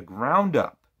from the ground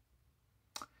up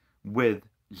with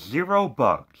 0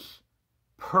 bugs,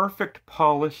 perfect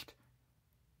polished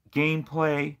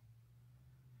gameplay,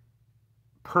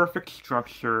 perfect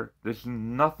structure. There's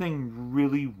nothing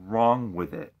really wrong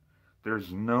with it.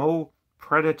 There's no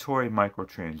predatory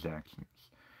microtransactions.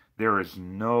 There is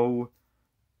no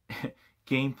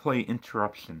gameplay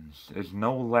interruptions. There's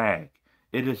no lag.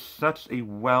 It is such a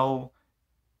well-made,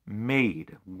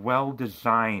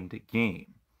 well-designed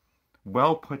game,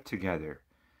 well put together,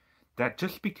 that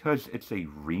just because it's a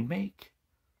remake,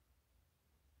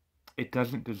 it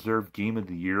doesn't deserve Game of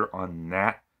the Year on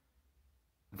that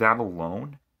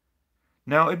alone.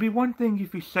 Now, it'd be one thing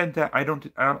if you said that I don't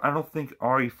think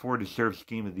RE4 deserves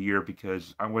Game of the Year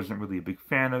because I wasn't really a big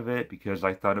fan of it, because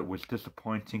I thought it was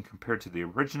disappointing compared to the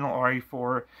original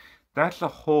RE4. That's a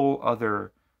whole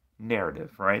other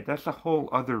narrative, right? That's a whole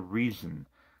other reason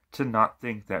to not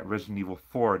think that Resident Evil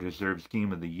 4 deserves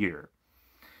Game of the Year.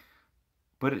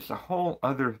 But it's a whole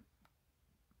other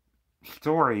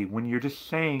story when you're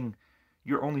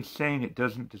only saying it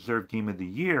doesn't deserve Game of the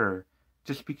Year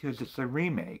just because it's a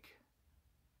remake.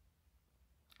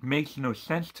 Makes no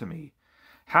sense to me.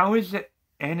 How is it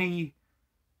any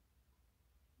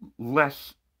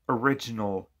less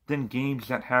original than games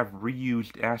that have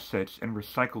reused assets and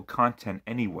recycled content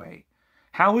anyway?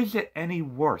 How is it any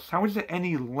worse? How is it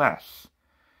any less?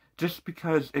 Just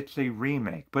because it's a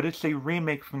remake. But it's a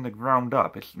remake from the ground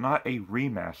up. It's not a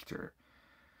remaster.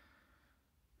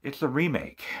 It's a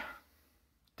remake.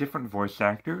 Different voice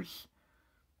actors,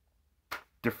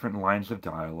 different lines of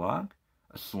dialogue,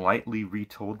 a slightly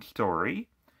retold story,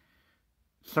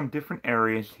 some different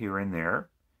areas here and there.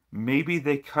 Maybe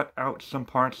they cut out some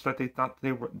parts that they thought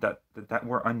that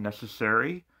were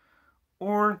unnecessary,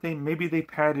 or maybe they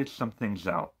padded some things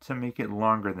out to make it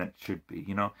longer than it should be,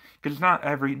 you know? Because not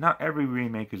every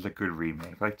remake is a good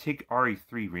remake. Like take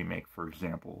RE3 remake, for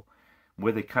example,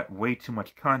 where they cut way too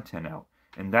much content out,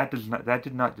 and that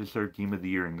did not deserve Game of the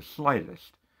Year in the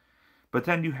slightest. But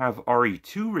then you have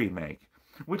RE2 remake,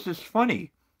 which is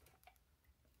funny.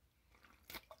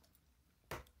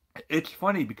 It's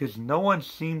funny because no one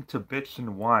seemed to bitch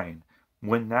and whine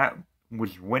when that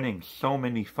was winning so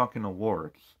many fucking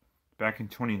awards back in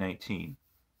 2019.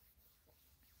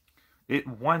 It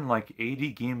won like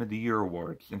 80 Game of the Year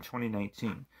awards in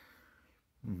 2019.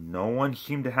 No one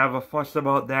seemed to have a fuss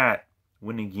about that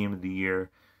winning Game of the Year.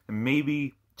 And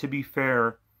maybe, to be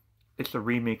fair, it's a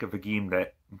remake of a game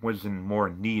that was in more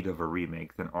need of a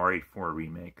remake than RE4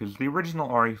 remake, because the original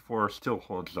RE4 still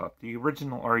holds up. The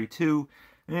original RE2,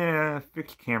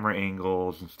 fixed camera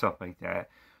angles and stuff like that.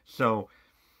 So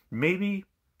maybe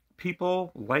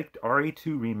people liked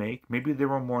RE2 remake. Maybe they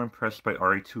were more impressed by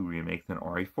RE2 remake than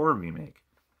RE4 remake.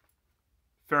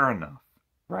 Fair enough,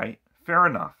 right? Fair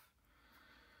enough.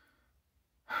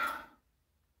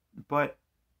 But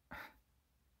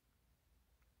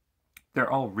they're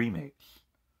all remakes.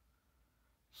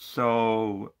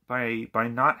 So, by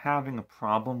not having a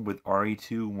problem with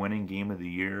RE2 winning Game of the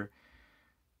Year,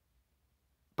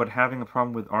 but having a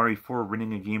problem with RE4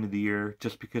 winning a Game of the Year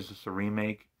just because it's a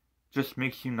remake, just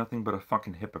makes you nothing but a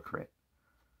fucking hypocrite.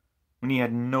 When you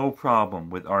had no problem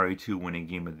with RE2 winning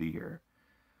Game of the Year.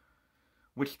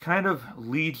 Which kind of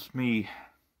leads me...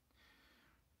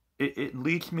 It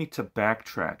leads me to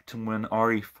backtrack to when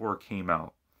RE4 came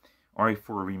out.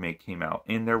 RE4 remake came out.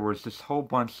 And there was this whole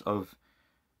bunch of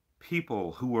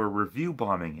people who were review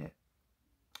bombing it.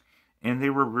 And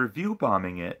they were review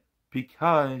bombing it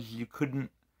because you couldn't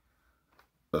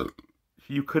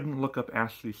look up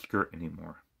Ashley's skirt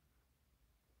anymore.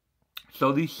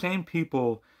 So the same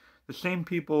people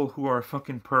who are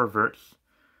fucking perverts,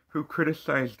 who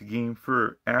criticized the game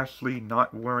for Ashley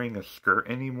not wearing a skirt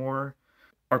anymore,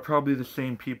 are probably the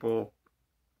same people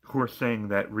who are saying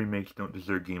that remakes don't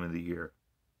deserve Game of the Year.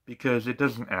 Because it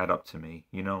doesn't add up to me,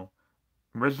 you know?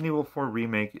 Resident Evil 4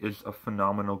 Remake is a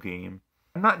phenomenal game.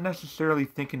 I'm not necessarily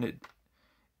thinking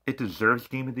it deserves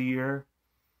Game of the Year,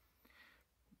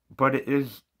 but it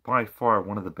is by far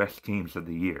one of the best games of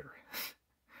the year.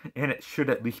 And it should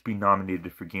at least be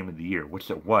nominated for Game of the Year,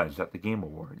 which it was at the Game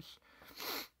Awards.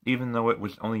 Even though it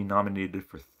was only nominated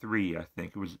for 3, I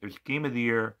think. It was Game of the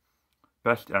Year,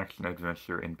 Best Action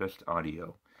Adventure, and Best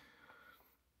Audio.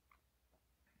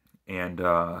 And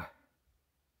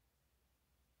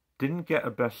didn't get a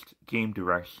Best Game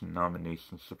Direction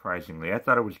nomination, surprisingly. I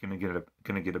thought it was gonna get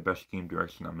a Best Game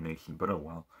Direction nomination, but oh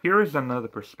well. Here is another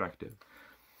perspective.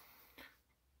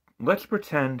 Let's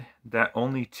pretend that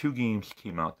only 2 games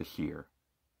came out this year.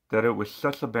 That it was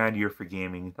such a bad year for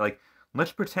gaming. Like,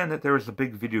 let's pretend that there was a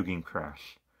big video game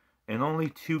crash, and only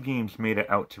 2 games made it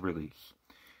out to release.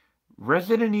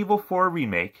 Resident Evil 4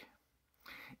 Remake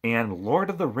and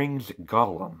Lord of the Rings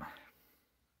Gollum.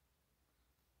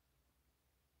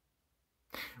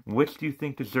 Which do you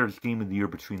think deserves Game of the Year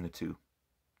between the 2?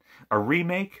 A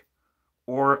remake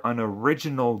or an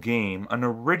original game? An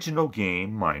original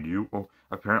game, mind you. Well,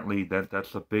 apparently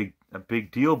that's a big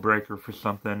deal breaker for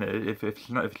something. If it's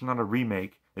not a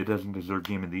remake, it doesn't deserve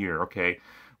Game of the Year. Okay,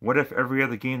 what if every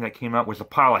other game that came out was a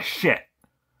pile of shit?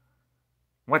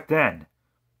 What then?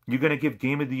 You gonna give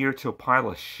Game of the Year to a pile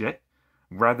of shit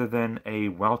rather than a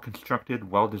well-constructed,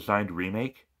 well-designed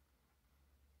remake?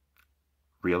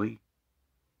 Really?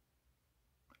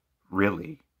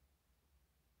 Really?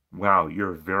 Wow,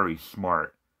 you're very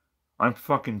smart. I'm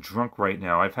fucking drunk right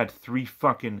now. I've had 3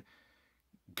 fucking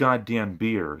goddamn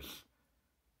beers.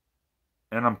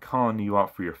 And I'm calling you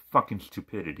out for your fucking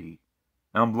stupidity.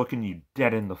 And I'm looking you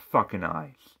dead in the fucking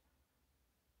eyes.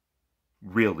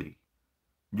 Really?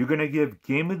 You're gonna give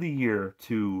Game of the Year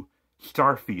to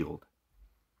Starfield.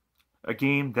 A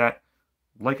game that,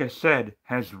 like I said,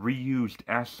 has reused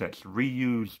assets,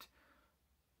 reused,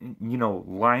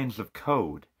 lines of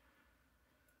code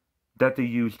that they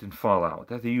used in Fallout,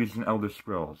 that they used in Elder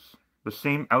Scrolls. The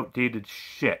same outdated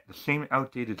shit, the same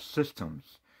outdated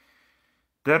systems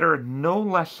that are no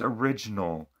less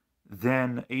original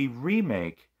than a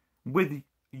remake with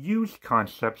used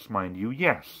concepts, mind you,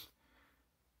 yes,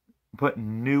 but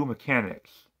new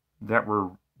mechanics that were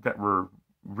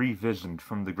revisioned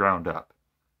from the ground up.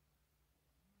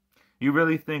 You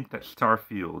really think that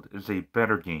Starfield is a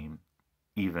better game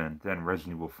even than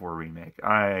Resident Evil 4 Remake?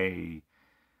 I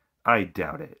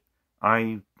doubt it.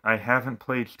 I haven't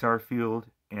played Starfield,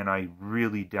 and I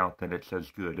really doubt that it's as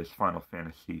good as Final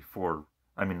Fantasy 4.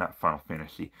 I mean, not Final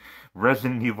Fantasy.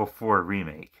 Resident Evil 4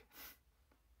 Remake.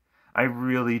 I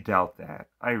really doubt that.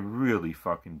 I really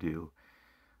fucking do.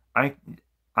 I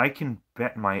can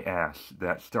bet my ass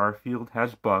that Starfield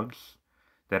has bugs,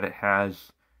 that it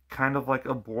has kind of like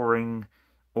a boring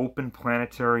open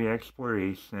planetary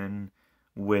exploration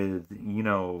with,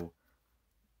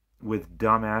 with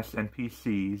dumbass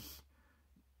NPCs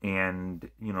and,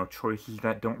 choices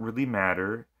that don't really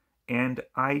matter. And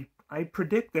I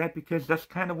predict that because that's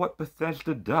kind of what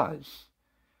Bethesda does.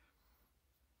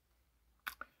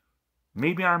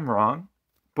 Maybe I'm wrong,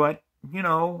 but,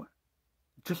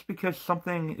 just because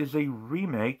something is a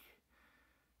remake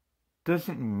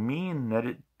doesn't mean that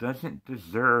it doesn't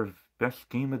deserve Best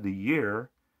Game of the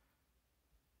Year.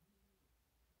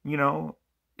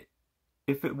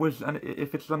 If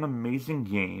it's an amazing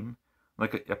game,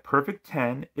 like a perfect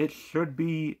 10, it should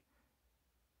be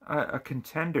a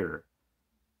contender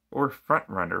or front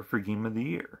runner for Game of the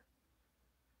Year.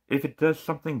 If it does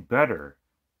something better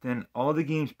than all the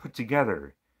games put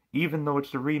together, even though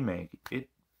it's a remake,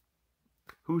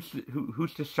 who's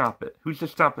to stop it? Who's to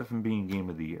stop it from being Game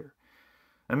of the Year?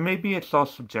 And maybe it's all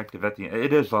subjective at the end.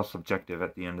 It is all subjective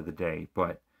at the end of the day,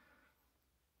 but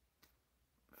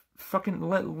fucking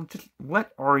let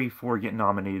RE4 get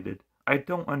nominated. I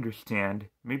don't understand.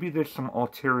 Maybe there's some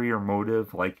ulterior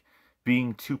motive, like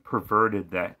being too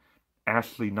perverted that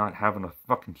Ashley not having a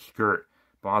fucking skirt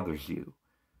bothers you.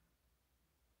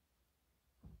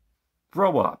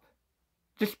 Grow up.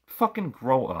 Just fucking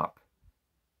grow up.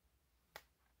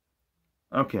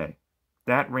 Okay,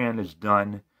 that rant is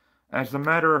done. As a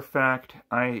matter of fact,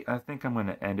 I think I'm going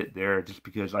to end it there just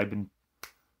because I'm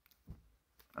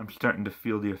starting to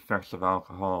feel the effects of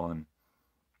alcohol, and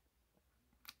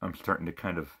I'm starting to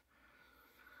kind of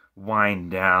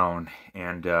wind down,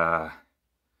 and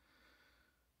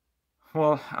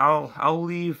well, I'll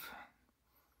leave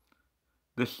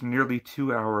this nearly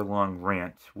 2-hour-long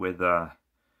rant with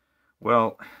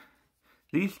well,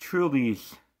 these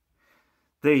Trulies,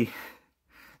 they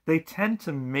tend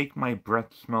to make my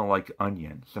breath smell like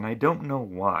onions, and I don't know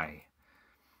why.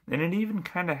 And it even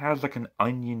kind of has like an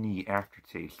oniony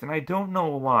aftertaste, and I don't know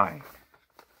why.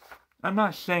 I'm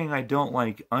not saying I don't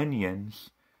like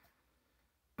onions,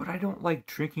 but I don't like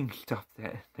drinking stuff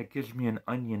that gives me an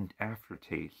onion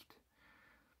aftertaste.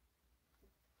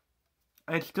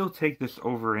 I'd still take this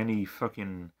over any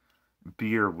fucking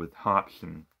beer with hops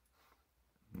and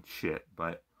shit,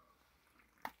 but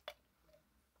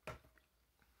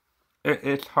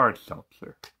It's hard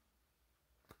seltzer.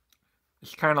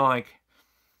 It's kind of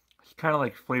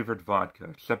like flavored vodka,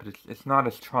 except it's not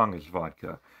as strong as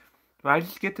vodka. But I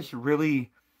just get this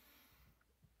really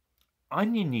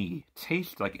oniony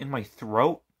taste like in my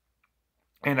throat,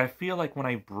 and I feel like when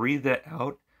I breathe it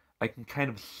out, I can kind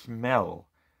of smell.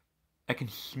 I can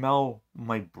smell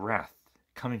my breath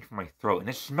coming from my throat, and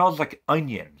it smells like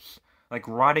onions, like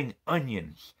rotting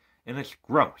onions, and it's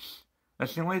gross.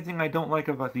 That's the only thing I don't like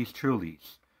about these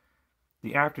Trulies.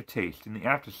 The aftertaste and the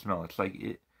aftersmell. It's like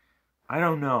it. I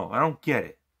don't know. I don't get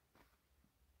it.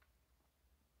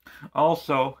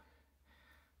 Also,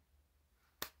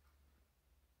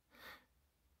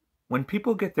 when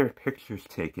people get their pictures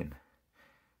taken,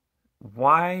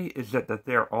 why is it that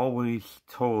they're always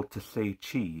told to say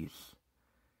cheese?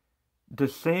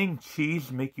 Does saying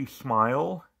cheese make you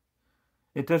smile?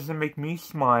 It doesn't make me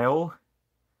smile.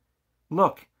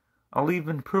 Look, I'll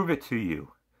even prove it to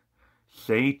you.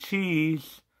 Say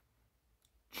cheese.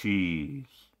 Cheese.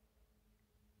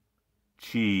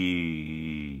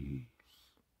 Cheese.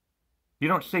 You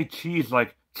don't say cheese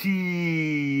like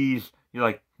cheese. You're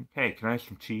like, hey, can I have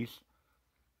some cheese?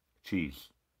 Cheese.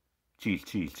 Cheese,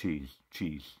 cheese, cheese,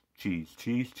 cheese, cheese,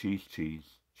 cheese, cheese, cheese,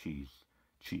 cheese,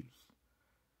 cheese,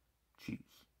 cheese,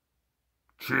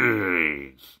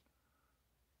 cheese.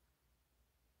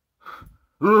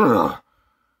 Ugh.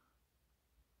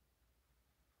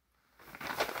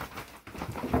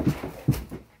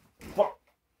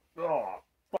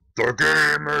 The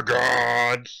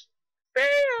Gamergods.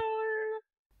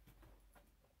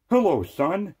 Hello,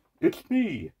 son. It's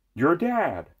me, your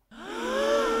dad.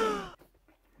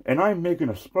 And I'm making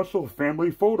a special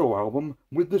family photo album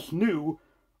with this new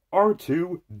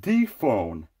R2D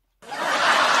phone.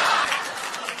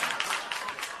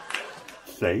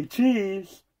 Say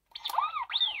cheese.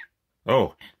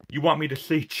 Oh, you want me to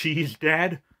say cheese,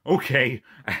 Dad? Okay,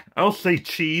 I'll say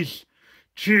cheese.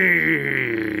 Cheese.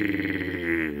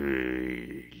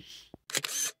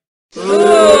 I'll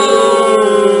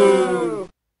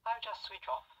just switch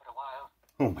off for a while.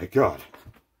 Oh my God.